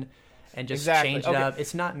fun and just change it up.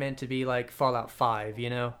 It's not meant to be like Fallout 5,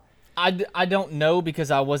 you know? I don't know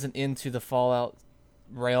because I wasn't into the Fallout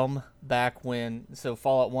realm back when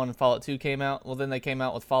Fallout 1 and Fallout 2 came out. Well, then they came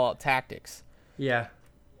out with Fallout Tactics. Yeah.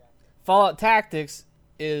 Fallout Tactics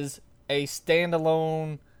is a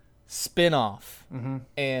standalone spin-off,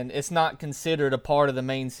 and it's not considered a part of the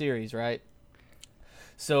main series, right?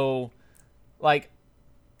 So, like,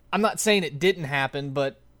 I'm not saying it didn't happen,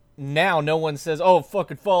 but now no one says, oh,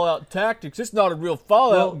 fucking Fallout Tactics, it's not a real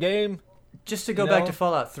Fallout game. Just to go back to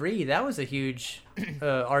Fallout 3, that was a huge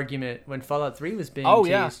argument when Fallout 3 was being teased.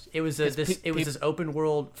 Yeah. It was this open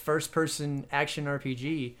world first person action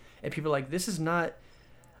RPG, and people are like, this is not.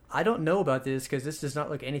 I don't know about this because this does not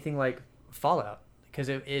look anything like Fallout. Because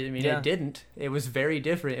it didn't. It was very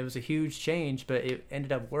different. It was a huge change, but it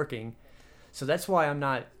ended up working. So that's why I'm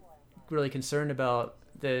not really concerned about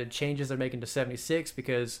the changes they're making to 76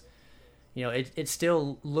 because. It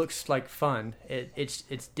still looks like fun.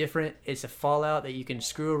 It's different. It's a Fallout that you can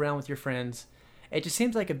screw around with your friends. It just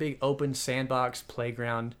seems like a big open sandbox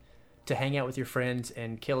playground to hang out with your friends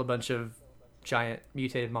and kill a bunch of giant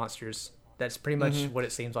mutated monsters. That's pretty much what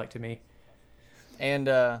it seems like to me. And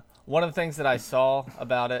one of the things that I saw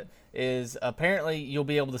about it is apparently you'll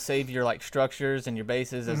be able to save your structures and your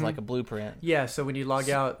bases as like a blueprint. Yeah, so when you log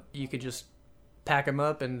out, you could just pack them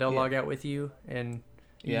up and they'll log out with you and...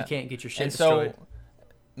 You can't get your shit destroyed. So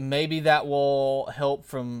maybe that will help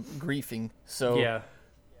from griefing. So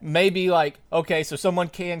maybe so someone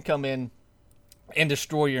can come in and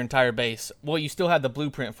destroy your entire base. Well, you still have the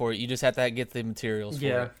blueprint for it. You just have to get the materials for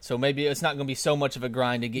it. So maybe it's not going to be so much of a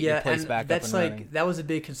grind to get your place back up and running. That was a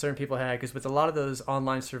big concern people had because with a lot of those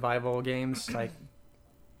online survival games,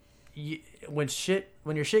 when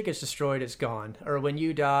your shit gets destroyed, it's gone. Or when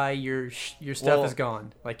you die, your stuff is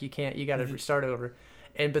gone. Like you got to restart over.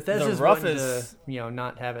 And Bethesda's wanting to,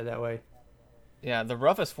 not have it that way. Yeah, the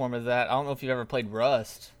roughest form of that, I don't know if you've ever played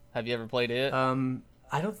Rust. Have you ever played it?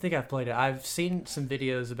 I don't think I've played it. I've seen some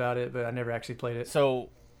videos about it, but I never actually played it. So,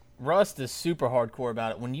 Rust is super hardcore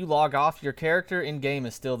about it. When you log off, your character in-game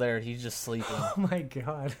is still there. He's just sleeping. Oh my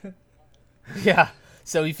god. Yeah.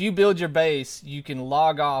 So, if you build your base, you can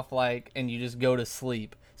log off, and you just go to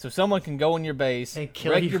sleep. So someone can go in your base, and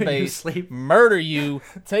kill wreck you your when you base, sleep. murder you,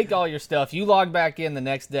 take all your stuff. You log back in the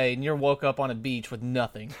next day, and you're woke up on a beach with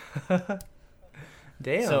nothing.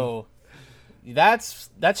 Damn. So that's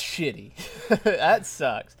shitty. That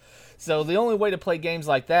sucks. So the only way to play games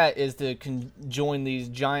like that is to join these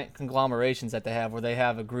giant conglomerations that they have, where they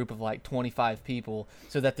have a group of 25 people,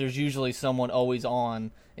 so that there's usually someone always on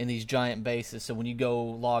in these giant bases. So when you go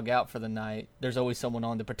log out for the night, there's always someone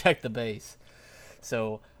on to protect the base.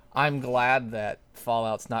 So I'm glad that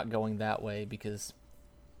Fallout's not going that way because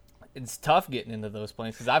it's tough getting into those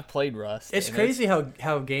places. Because I've played Rust. It's crazy how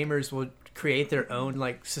gamers will create their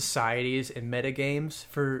own societies and meta games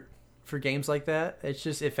for games like that.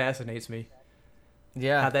 It fascinates me.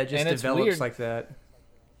 Yeah, how that just develops like that.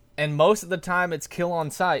 And most of the time, it's kill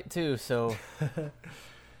on sight too. So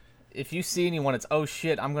if you see anyone, it's oh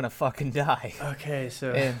shit, I'm gonna fucking die. Okay,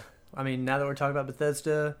 so now that we're talking about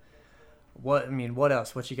Bethesda. What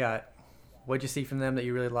else? What you got? What'd you see from them that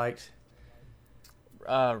you really liked?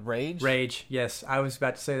 Rage? Rage, yes. I was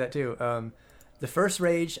about to say that too. The first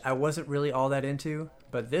Rage, I wasn't really all that into,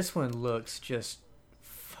 but this one looks just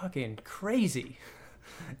fucking crazy.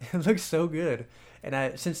 It looks so good.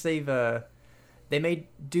 And since they made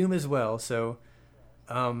Doom as well, so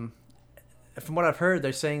from what I've heard,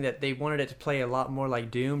 they're saying that they wanted it to play a lot more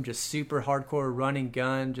like Doom, just super hardcore running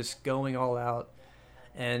gun, just going all out.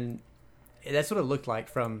 And that's what it looked like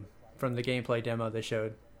from the gameplay demo they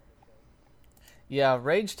showed. Yeah,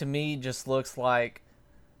 Rage to me just looks like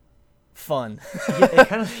fun. Yeah, it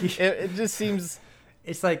kind of it just seems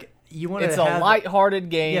it's like you want to it's have a lighthearted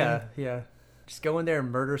game. Yeah. Just go in there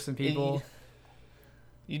and murder some people.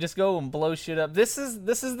 You just go and blow shit up. This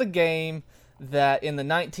is the game that in the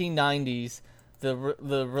 1990s the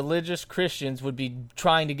religious Christians would be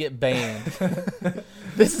trying to get banned.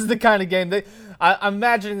 This is the kind of game I'm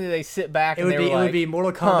imagining that they sit back It and would be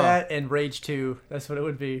Mortal Kombat and Rage 2. That's what it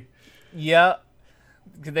would be. Yeah.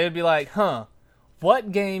 They would be like,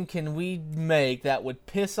 what game can we make that would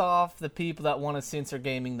piss off the people that want to censor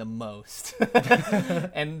gaming the most?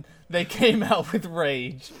 And they came out with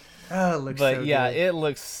Rage. Oh, it looks but so yeah,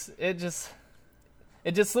 good. it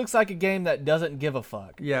just looks like a game that doesn't give a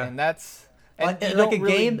fuck. Yeah. And that's like a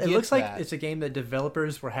game. It looks like it's a game that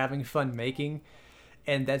developers were having fun making,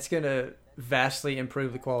 and that's gonna vastly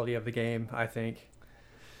improve the quality of the game, I think.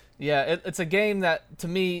 Yeah, it's a game that to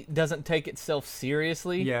me doesn't take itself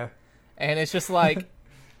seriously. Yeah. And it's just like,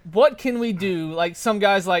 what can we do? Like some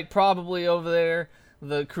guys, like probably over there,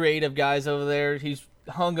 the creative guys over there, he's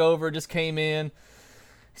hungover, just came in,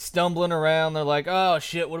 stumbling around. They're like, oh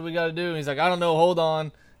shit, what do we got to do? And he's like, I don't know, hold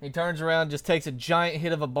on. He turns around, just takes a giant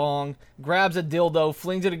hit of a bong, grabs a dildo,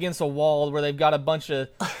 flings it against a wall where they've got a bunch of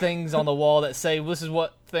things on the wall that say, this is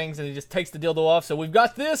what things, and he just takes the dildo off. So we've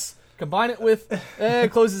got this. Combine it with,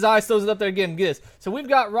 closes his eyes, throws it up there again, get this. So we've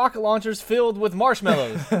got rocket launchers filled with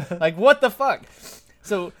marshmallows. Like, what the fuck?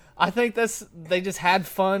 So I think they just had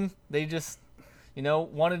fun. They just,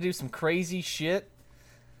 want to do some crazy shit.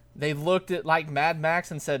 They looked at, like, Mad Max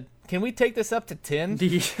and said, can we take this up to 10?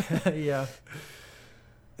 Yeah.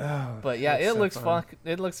 Oh, but yeah, it so looks fun. fun.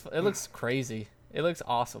 It looks crazy. It looks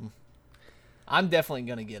awesome. I'm definitely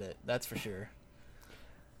going to get it. That's for sure.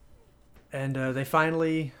 And they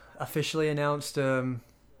finally officially announced Elder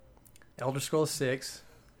Scrolls 6,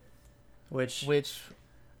 which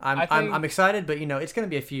I'm excited, but it's going to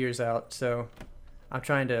be a few years out, so I'm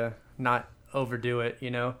trying to not overdo it.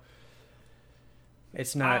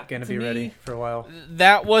 It's not going to be ready for a while.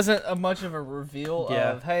 That wasn't much of a reveal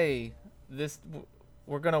Yeah. of hey,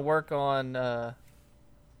 we're going to work on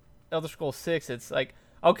Elder Scrolls 6. It's like,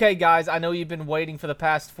 okay, guys, I know you've been waiting for the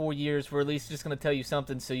past 4 years. We're at least just going to tell you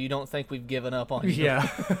something so you don't think we've given up on you. Yeah.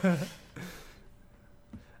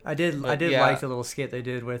 I did like the little skit they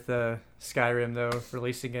did with Skyrim, though,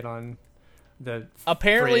 releasing it on the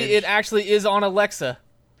Apparently, fridge. it actually is on Alexa.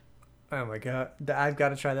 Oh, my God. I've got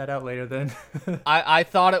to try that out later, then. I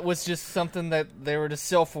thought it was just something that they were just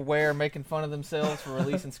self-aware, making fun of themselves for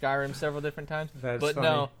releasing Skyrim several different times. That's but funny.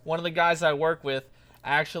 no, one of the guys I work with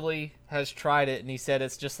actually has tried it, and he said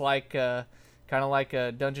it's just like kind of like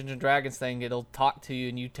a Dungeons and Dragons thing. It'll talk to you,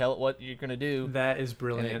 and you tell it what you're gonna do. That is And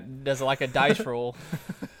brilliant. it does like a dice roll.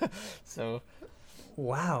 So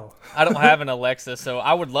Wow. I don't have an Alexa, so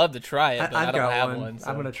I would love to try it, but I I've don't got have one. one. So.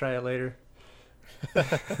 I'm going to try it later.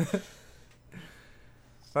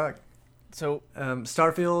 Fuck. So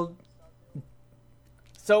Starfield,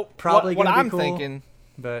 probably what gonna be I'm cool. thinking,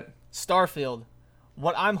 but Starfield.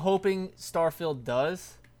 What I'm hoping Starfield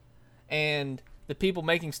does, and the people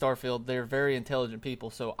making Starfield, they're very intelligent people,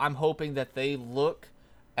 so I'm hoping that they look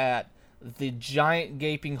at the giant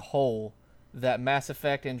gaping hole that Mass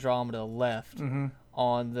Effect Andromeda left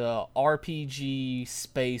on the RPG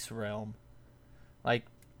space realm. Like,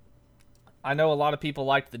 I know a lot of people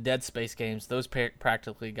liked the Dead Space games. Those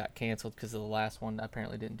practically got canceled because of the last one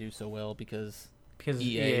apparently didn't do so well because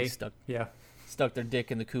EA stuck their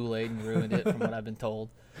dick in the Kool-Aid and ruined it from what I've been told.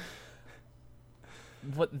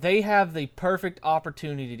 What they have the perfect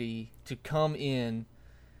opportunity to come in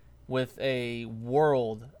with a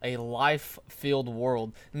world, a life-filled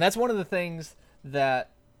world. And that's one of the things that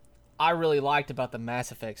I really liked about the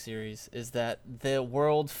Mass Effect series is that the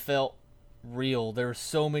world felt real. There were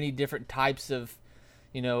so many different types of,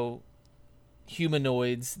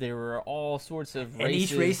 humanoids. There were all sorts of races. and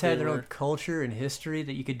each race had their own culture and history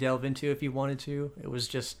that you could delve into if you wanted to. It was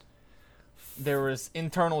just there was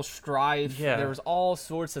internal strife. Yeah. There was all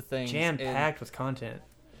sorts of things. jam-packed with content.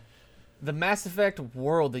 The Mass Effect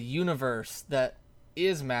world, the universe that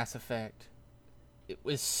is Mass Effect, it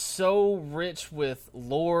was so rich with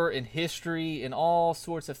lore and history and all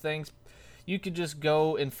sorts of things. You could just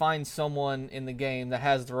go and find someone in the game that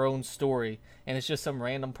has their own story, and it's just some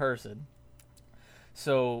random person.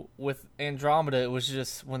 So with Andromeda, it was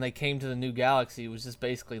just when they came to the new galaxy, it was just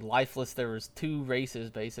basically lifeless. There was 2 races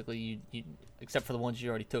basically, you except for the ones you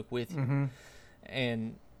already took with you,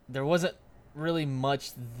 and there wasn't really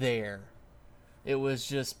much there. It was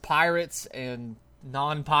just pirates and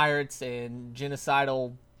non-pirates and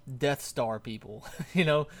genocidal Death Star people.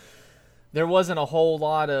 There wasn't a whole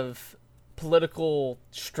lot of political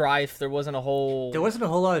strife. There wasn't a whole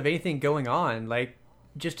lot of anything going on, like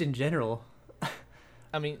just in general.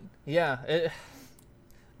 I mean, yeah,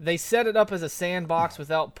 they set it up as a sandbox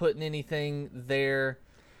without putting anything there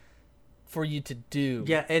for you to do.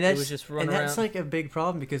 Yeah, and it was just run around. That's like a big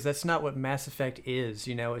problem because that's not what Mass Effect is.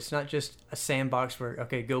 It's not just a sandbox where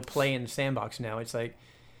go play in the sandbox now. It's like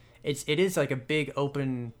it is like a big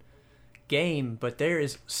open game, but there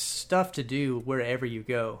is stuff to do wherever you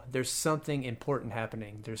go. There's something important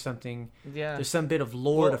happening. There's some bit of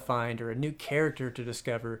lore to find or a new character to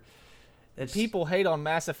discover. People hate on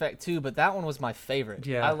Mass Effect 2, but that one was my favorite.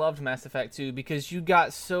 Yeah. I loved Mass Effect 2 because you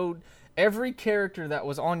got every character that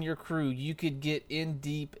was on your crew, you could get in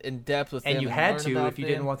depth with them. And you had to if you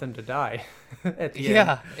didn't want them to die at the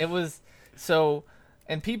end. It was so.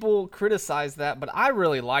 And people criticize that, but I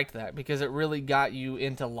really liked that because it really got you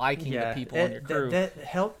into liking the people on your crew. That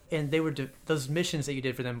helped, and they were those missions that you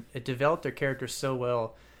did for them. It developed their characters so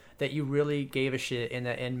well that you really gave a shit in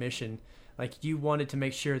that end mission. Like you wanted to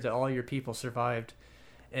make sure that all your people survived,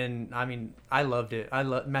 and I mean, I loved it.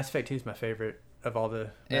 Mass Effect 2 is my favorite of all the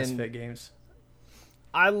Mass Effect games.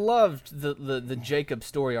 I loved the Jacob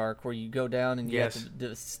story arc where you go down and you have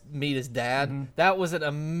to meet his dad. Mm-hmm. That was an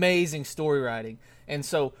amazing story writing. And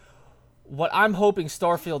so what I'm hoping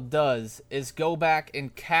Starfield does is go back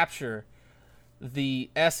and capture the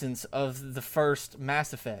essence of the first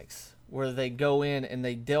Mass Effects, where they go in and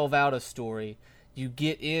they delve out a story. You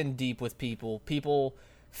get in deep with people. People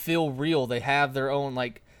feel real. They have their own,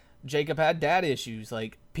 like, Jacob had dad issues.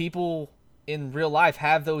 Like, people in real life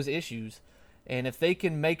have those issues. And if they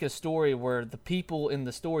can make a story where the people in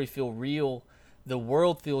the story feel real, the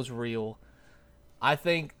world feels real, I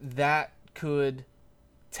think that could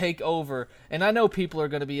take over. And I know people are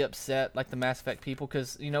going to be upset, like the Mass Effect people,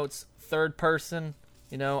 because, it's third person.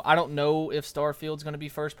 I don't know if Starfield's going to be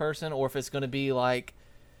first person or if it's going to be like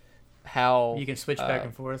how you can switch back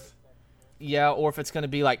and forth. Yeah, or if it's going to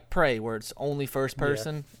be like Prey, where it's only first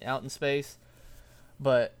person out in space.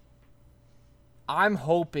 But I'm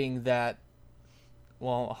hoping that,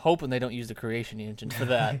 hoping they don't use the creation engine for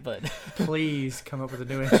that. But please come up with a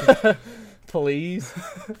new engine. Please.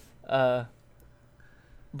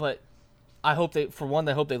 But I hope they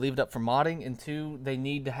hope they leave it up for modding, and 2, they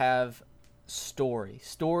need to have story,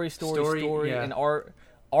 yeah. and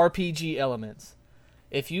RPG elements.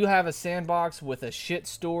 If you have a sandbox with a shit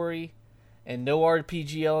story and no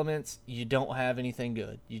RPG elements, you don't have anything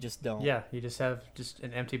good. You just don't. Yeah, you just have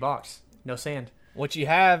an empty box, no sand. What you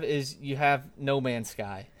have is No Man's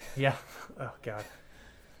Sky. Yeah. Oh God.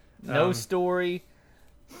 No story,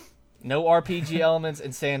 no RPG elements,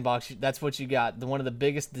 and sandbox. That's what you got. One of the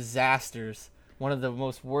biggest disasters. One of the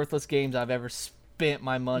most worthless games I've ever spent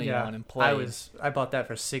my money on and played. I bought that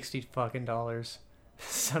for $60 fucking.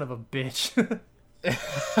 Son of a bitch.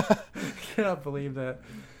 I cannot believe that.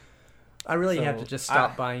 I really have to just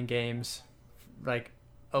stop buying games, like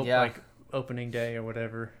opening day or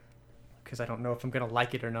whatever, because I don't know if I'm gonna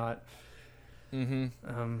like it or not.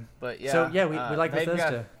 But yeah. So yeah, we like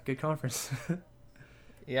Bethesda. Good conference.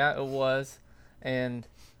 Yeah, it was, and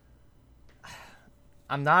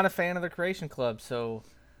I'm not a fan of the Creation Club. So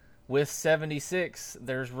with 76,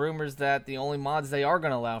 there's rumors that the only mods they are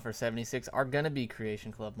going to allow for 76 are going to be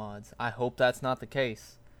Creation Club mods. I hope that's not the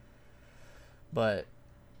case. But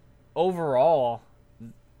overall,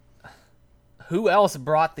 who else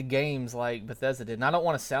brought the games like Bethesda did? And I don't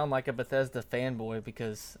want to sound like a Bethesda fanboy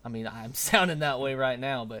because, I'm sounding that way right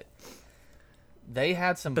now, but they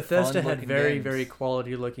had some Bethesda had very, games. very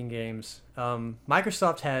quality looking games.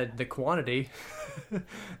 Microsoft had the quantity.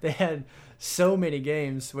 They had so many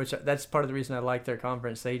games, which that's part of the reason I like their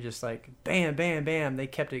conference. They just bam, bam, bam. They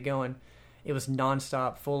kept it going. It was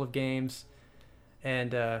nonstop, full of games,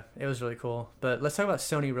 and it was really cool. But let's talk about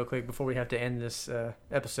Sony real quick before we have to end this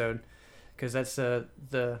episode, because that's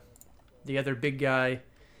the other big guy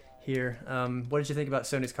here. What did you think about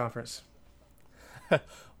Sony's conference?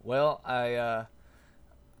 Well, I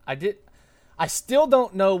still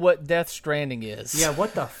don't know what Death Stranding is. Yeah,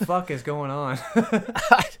 what the fuck is going on?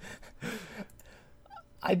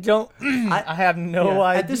 I don't. I have no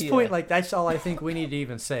idea. At this point, that's all I think we need to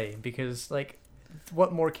even say, because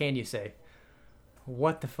what more can you say?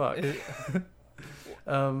 What the fuck?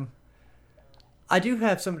 I do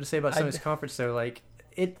have something to say about Sony's conference though. Like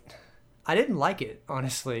I didn't like it,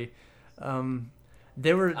 honestly.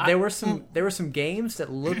 There were some games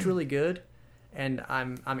that looked really good, and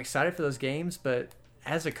I'm excited for those games. But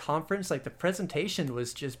as a conference, like the presentation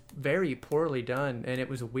was just very poorly done, and it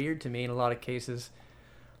was weird to me in a lot of cases.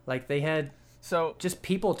 Like they had just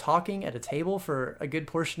people talking at a table for a good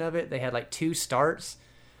portion of it. They had like 2 starts.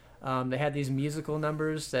 They had these musical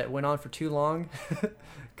numbers that went on for too long,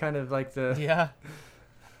 kind of like the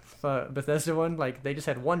Bethesda one. Like they just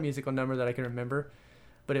had one musical number that I can remember,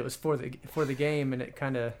 but it was for the game, and it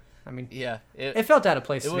kind of, I mean, it felt out of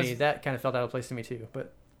place to me. That kind of felt out of place to me too.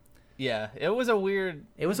 But yeah, it was a weird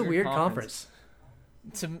conference.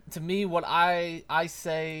 To me, what I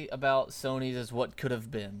say about Sony's is what could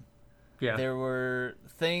have been. Yeah, there were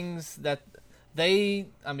things that they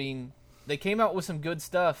came out with some good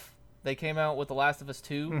stuff. They came out with The Last of Us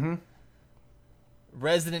 2. Mm-hmm.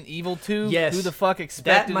 Resident Evil 2. Yes. Who the fuck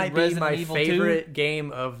expected that might Resident be my Evil favorite 2?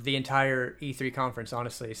 game of the entire E3 conference,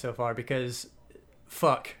 honestly, so far, because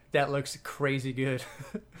fuck, that looks crazy good.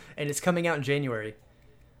 And it's coming out in January.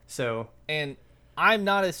 So, and I'm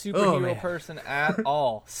not a superhero person at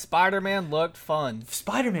all. Spider-Man looked fun.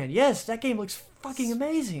 Spider-Man, yes, that game looks fucking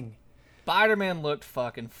amazing. Spider-Man looked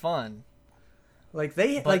fucking fun. Like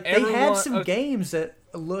they had some games that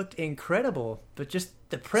looked incredible, but just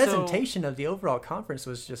the presentation of the overall conference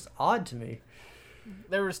was just odd to me.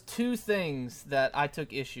 There was 2 things that I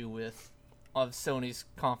took issue with of Sony's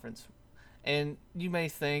conference. And you may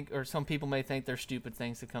think, or some people may think, they're stupid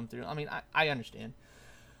things to come through. I mean, I understand.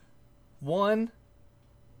 One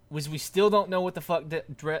was we still don't know what the fuck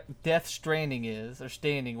Death Stranding is, or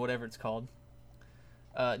Standing, whatever it's called.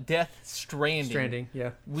 Death Stranding. Stranding,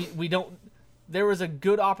 yeah. We don't. There was a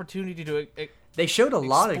good opportunity to. They showed a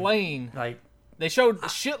lot of They showed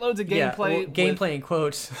shitloads of gameplay. Yeah, gameplay in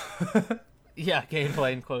quotes. Yeah,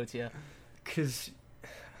 gameplay in quotes. Yeah. Because.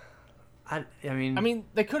 I mean,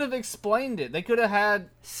 they could have explained it. They could have had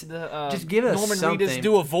just give us Norman something. Reedus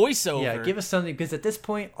do a voiceover. Yeah, give us something, because at this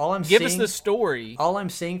point, give us the story. All I'm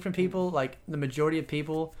seeing from people, like the majority of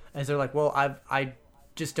people, is they're like, "Well, I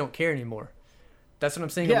just don't care anymore." That's what I'm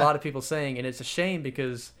seeing. A lot of people saying, and it's a shame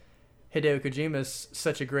because Hideo Kojima's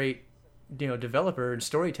such a great, developer and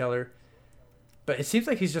storyteller, but it seems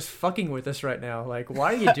like he's just fucking with us right now. Like,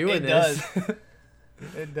 why are you doing this?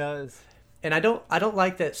 It does. And I don't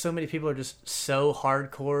like that so many people are just so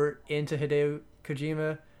hardcore into Hideo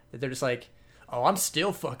Kojima that they're just like, oh, I'm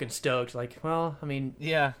still fucking stoked. Like, well, I mean,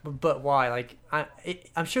 yeah, but why? Like,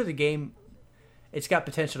 I'm sure the game, it's got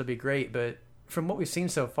potential to be great, but from what we've seen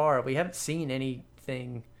so far, we haven't seen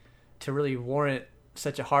anything to really warrant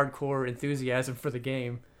such a hardcore enthusiasm for the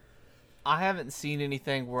game. I haven't seen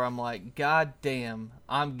anything where I'm like, God damn,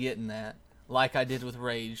 I'm getting that. Like I did with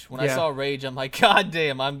Rage. When I saw Rage, I'm like, God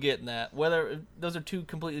damn, I'm getting that. Whether those are 2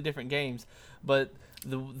 completely different games, but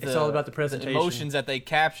it's all about the presentation. The emotions that they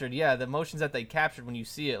captured. Yeah, the emotions that they captured when you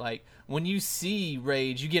see it. Like when you see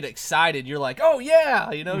Rage, you get excited. You're like, oh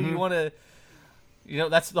yeah, you want to.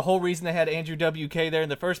 That's the whole reason they had Andrew WK there in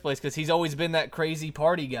the first place, because he's always been that crazy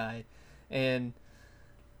party guy. And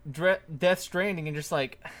Death Stranding, and just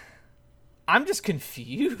like, I'm just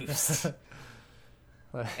confused.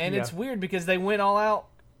 And it's weird because they went all out,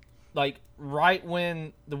 like, right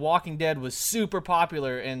when The Walking Dead was super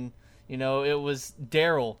popular, and, it was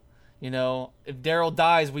Daryl. If Daryl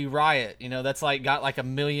dies, we riot. That's, like, got, like,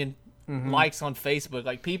 1 million likes on Facebook.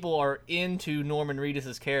 Like, people are into Norman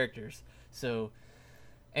Reedus' characters. So,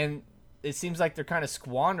 and it seems like they're kind of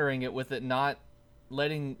squandering it with it not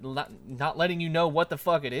letting you know what the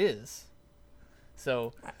fuck it is.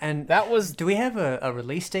 So, and that was... Do we have a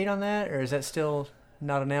release date on that, or is that still...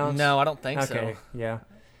 not announced? No, I don't think so. Okay, yeah.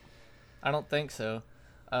 I don't think so.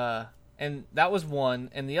 And that was one.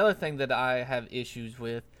 And the other thing that I have issues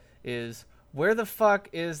with is, where the fuck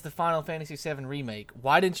is the Final Fantasy VII Remake?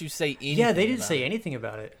 Why didn't you say anything? Yeah, they didn't say anything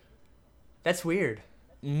about it. That's weird.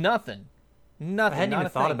 Nothing. I hadn't even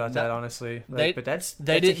thought about that, honestly. Like, but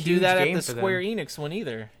they didn't do that at the Square them. Enix one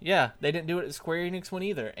either. Yeah, they didn't do it at the Square Enix one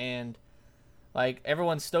either. And, like,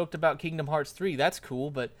 everyone's stoked about Kingdom Hearts 3. That's cool,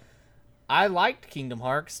 but... I liked Kingdom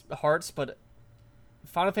Hearts, but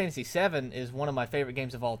Final Fantasy VII is one of my favorite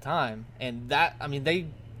games of all time. And they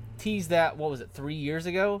teased that, 3 years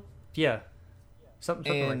ago? Yeah.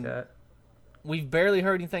 Something like that. We've barely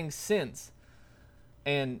heard anything since.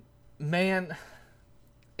 And, man,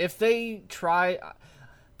 if they try...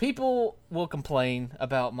 People will complain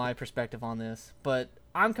about my perspective on this, but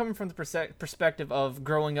I'm coming from the perspective of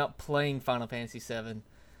growing up playing Final Fantasy VII,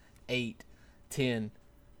 8, 10...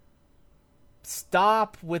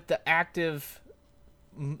 Stop with the active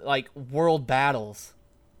like world battles.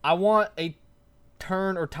 I want a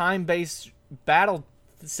turn or time-based battle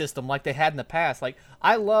system like they had in the past. Like,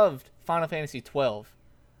 I loved Final Fantasy 12.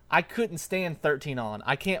 I couldn't stand 13 on.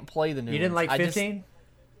 I can't play the new You didn't ones. like 15?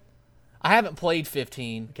 I haven't played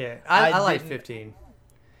 15. Okay, I like 15.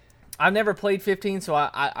 I've never played 15, so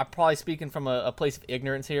I'm probably speaking from a place of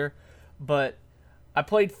ignorance here. But I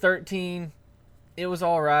played 13. It was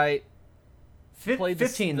all right.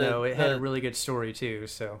 15, though, it had a really good story, too,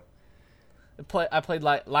 so... I played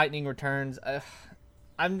Lightning Returns.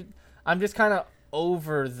 I'm just kind of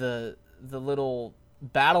over the little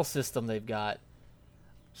battle system they've got.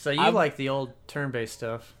 So you like the old turn-based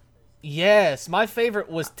stuff? Yes, my favorite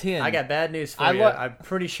was 10. I got bad news for you. I'm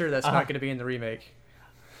pretty sure that's not going to be in the remake.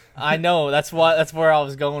 I know. That's where I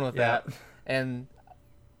was going with that. And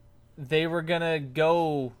they were gonna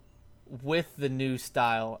go with the new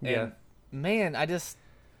style. And man, I just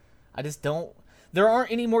don't. There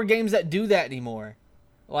aren't any more games that do that anymore.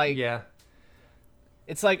 Like,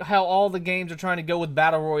 it's like how all the games are trying to go with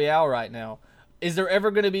Battle Royale right now. Is there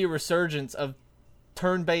ever going to be a resurgence of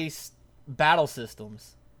turn-based battle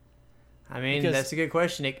systems? I mean, that's a good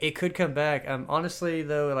question. It could come back. Honestly,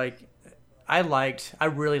 though, like, I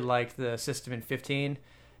really liked the system in 15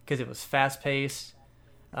 because it was fast-paced.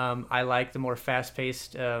 I like the more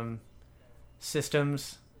fast-paced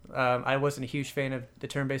systems. I wasn't a huge fan of the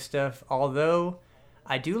turn-based stuff, although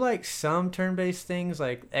I do like some turn-based things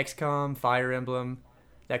like XCOM, Fire Emblem,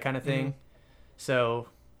 that kind of thing. Mm-hmm. So,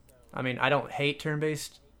 I mean, I don't hate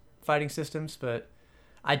turn-based fighting systems, but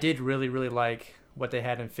I did really, really like what they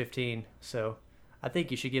had in 15. So, I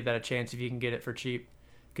think you should give that a chance if you can get it for cheap,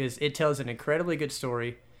 because it tells an incredibly good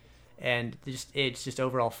story, and it's just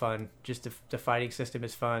overall fun. Just the fighting system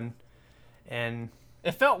is fun, and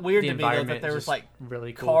it felt weird to me though that there was like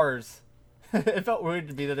really cool. Cars. It felt weird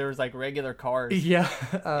to me that there was like regular cars. Yeah,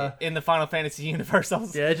 in the Final Fantasy universe.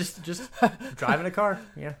 Just driving a car.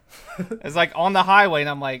 Yeah, it's like on the highway, and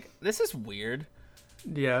I'm like, this is weird.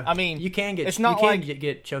 Yeah, I mean, you can get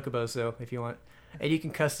get chocobos though if you want, and you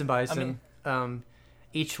can customize them.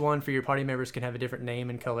 Each one for your party members can have a different name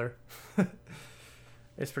and color.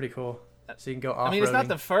 It's pretty cool. So you can go off-roading. I mean, it's not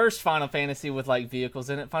the first Final Fantasy with like vehicles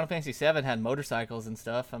in it. Final Fantasy 7 had motorcycles and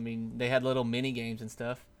stuff. I mean, they had little mini games and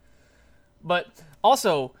stuff. But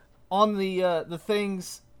also on the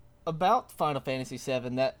things about Final Fantasy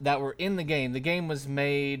 7 that were in the game. The game was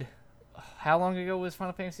made. How long ago was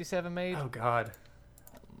Final Fantasy 7 made? Oh God.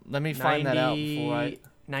 Let me find that out before I.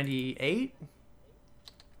 98.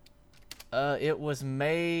 It was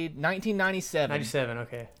made 1997. 97.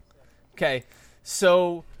 Okay. Okay,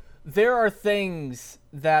 so there are things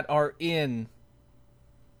that are in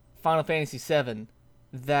Final Fantasy VII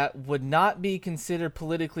that would not be considered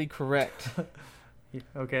politically correct.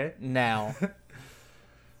 Okay. Now.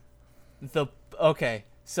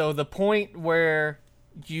 So the point where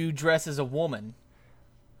you dress as a woman.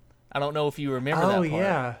 I don't know if you remember that part. Oh,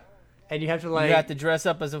 yeah. And you have to you have to dress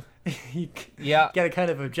up as a you got to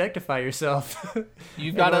kind of objectify yourself.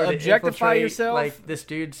 You've got to objectify yourself, like this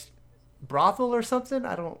dude's brothel or something.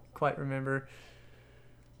 I don't quite remember.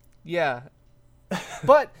 Yeah,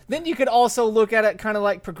 but then you could also look at it kind of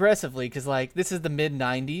like progressively, because like this is the mid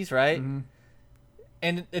 '90s, right? Mm-hmm.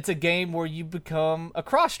 And it's a game where you become a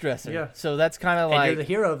cross-dresser. Yeah. So that's kind of like you're the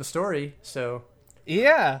hero of the story. So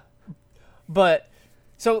yeah, but.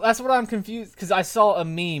 So that's what I'm confused, because I saw a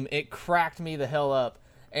meme. It cracked me the hell up,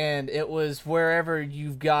 and it was wherever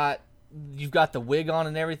you've got the wig on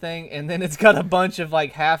and everything, and then it's got a bunch of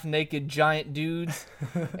like half naked giant dudes,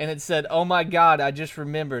 and it said, "Oh my God, I just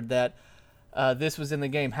remembered that this was in the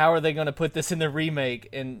game. How are they going to put this in the remake?"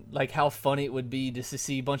 And like how funny it would be just to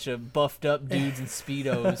see a bunch of buffed up dudes in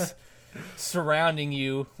speedos surrounding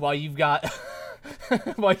you while you've got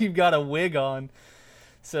a wig on.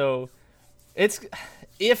 So it's.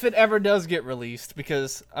 If it ever does get released,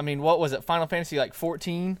 because, I mean, what was it, Final Fantasy, like,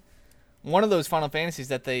 14? One of those Final Fantasies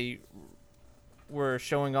that they were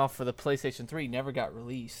showing off for the PlayStation 3 never got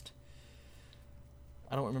released.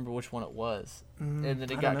 I don't remember which one it was. And then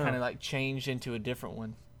it got kind of, like, changed into a different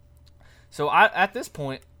one. So, at this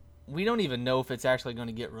point, we don't even know if it's actually going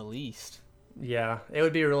to get released. Yeah, it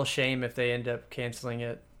would be a real shame if they end up canceling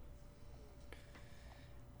it.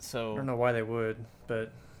 So I don't know why they would,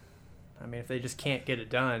 but... I mean, if they just can't get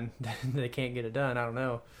it done, then they can't get it done. I don't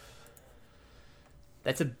know.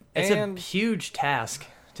 It's a huge task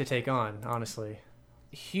to take on, honestly.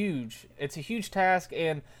 Huge. It's a huge task,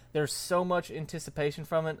 and there's so much anticipation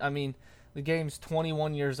from it. I mean, the game's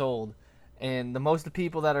 21 years old, and the most of the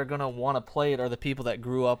people that are going to want to play it are the people that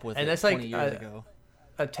grew up with it 20 years ago.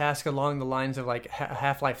 A task along the lines of, like,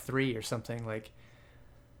 Half-Life 3 or something. Like,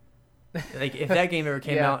 Like, if that game ever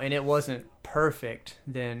came Yeah. out and it wasn't perfect,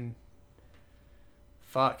 then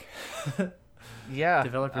fuck. Yeah,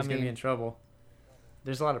 Developers I gonna be mean, in trouble.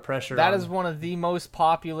 There's a lot of pressure. that on, is one of the most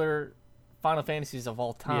popular Final Fantasies of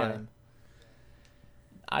all time.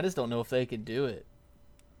 I just don't know if they could do it.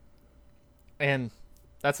 And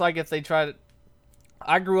that's like if they tried.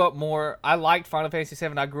 I grew up more. I liked Final Fantasy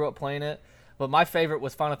VII. I grew up playing it, but my favorite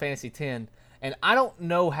was Final Fantasy X. And I don't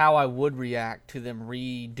know how I would react to them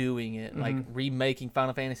redoing it, like remaking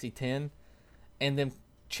Final Fantasy X, and then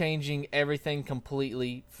changing everything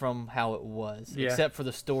completely from how it was, except for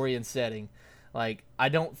the story and setting. Like, I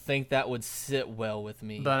don't think that would sit well with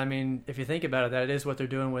me. But I mean, if you think about it, that is what they're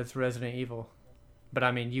doing with Resident Evil. But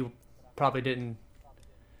I mean, you probably didn't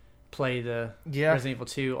play the Resident Evil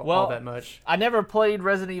 2 all that much. I never played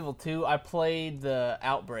Resident Evil 2. I played the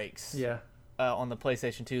Outbreaks. Yeah. On the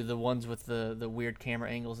PlayStation 2, the ones with the weird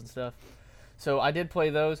camera angles and stuff. So I did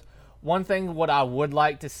play those. One thing, what I would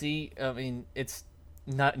like to see, I mean, it's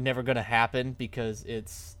never going to happen because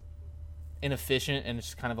it's inefficient and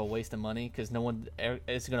it's kind of a waste of money because no one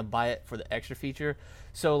is going to buy it for the extra feature.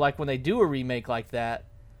 So, like, when they do a remake like that,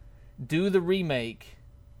 do the remake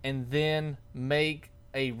and then make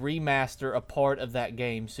a remaster a part of that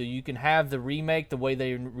game. So you can have the remake the way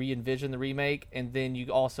they re-envision the remake, and then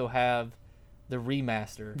you also have the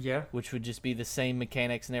remaster, which would just be the same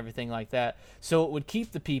mechanics and everything like that. So it would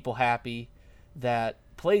keep the people happy that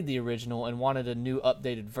played the original and wanted a new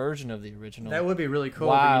updated version of the original. That would be really cool.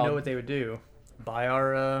 But you know what they would do? Buy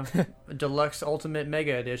our deluxe ultimate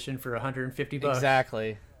mega edition for $150.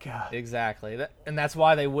 Exactly. God. Exactly. And that's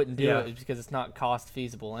why they wouldn't do it, is because it's not cost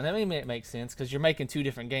feasible. And I mean, it makes sense because you're making two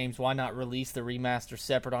different games. Why not release the remaster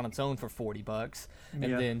separate on its own for $40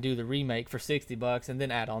 and then do the remake for $60 and then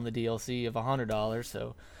add on the DLC of $100?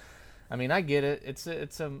 So, I mean, I get it. It's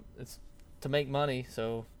to make money.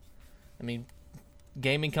 So, I mean,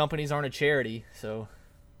 gaming companies aren't a charity. So,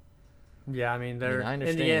 yeah, I mean, I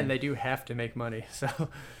in the end they do have to make money. So,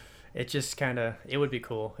 it just kind of it would be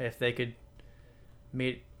cool if they could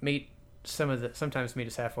meet sometimes meet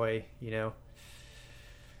us halfway, you know.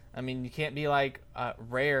 I mean, you can't be like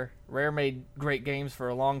Rare. Rare made great games for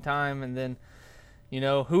a long time, and then, you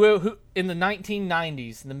know, who in the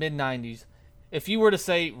 1990s, in the mid 90s, if you were to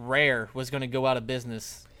say Rare was going to go out of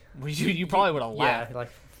business, you probably would have laughed. Yeah, like,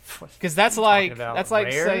 because that's like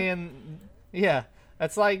Rare? saying,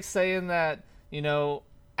 that's like saying that, you know,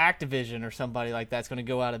 Activision or somebody like that's going to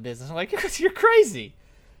go out of business. I'm like, you're crazy.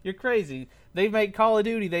 You're crazy. They make Call of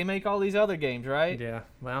Duty. They make all these other games, right? Yeah.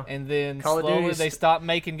 Well, and then Call of slowly Duty's, they stop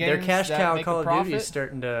making games. Their cash that cow make Call a of profit. Duty is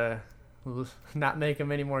starting to not make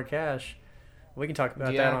them any more cash. We can talk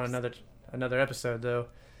about that on another episode, though.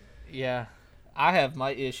 Yeah, I have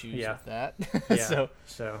my issues with that. Yeah.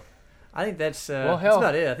 So I think that's hell, that's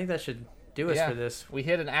about it. I think that should do us for this. We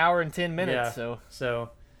hit an hour and 10 minutes. Yeah.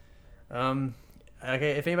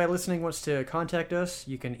 Okay. If anybody listening wants to contact us,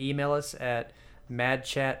 you can email us at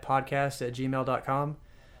madchatpodcast@gmail.com.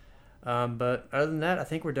 But other than that, I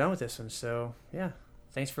think we're done with this one. So, yeah.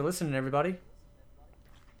 Thanks for listening, everybody.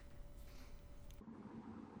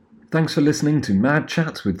 Thanks for listening to Mad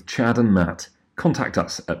Chat with Chad and Matt. Contact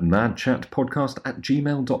us at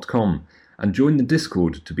madchatpodcast@gmail.com and join the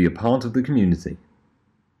Discord to be a part of the community.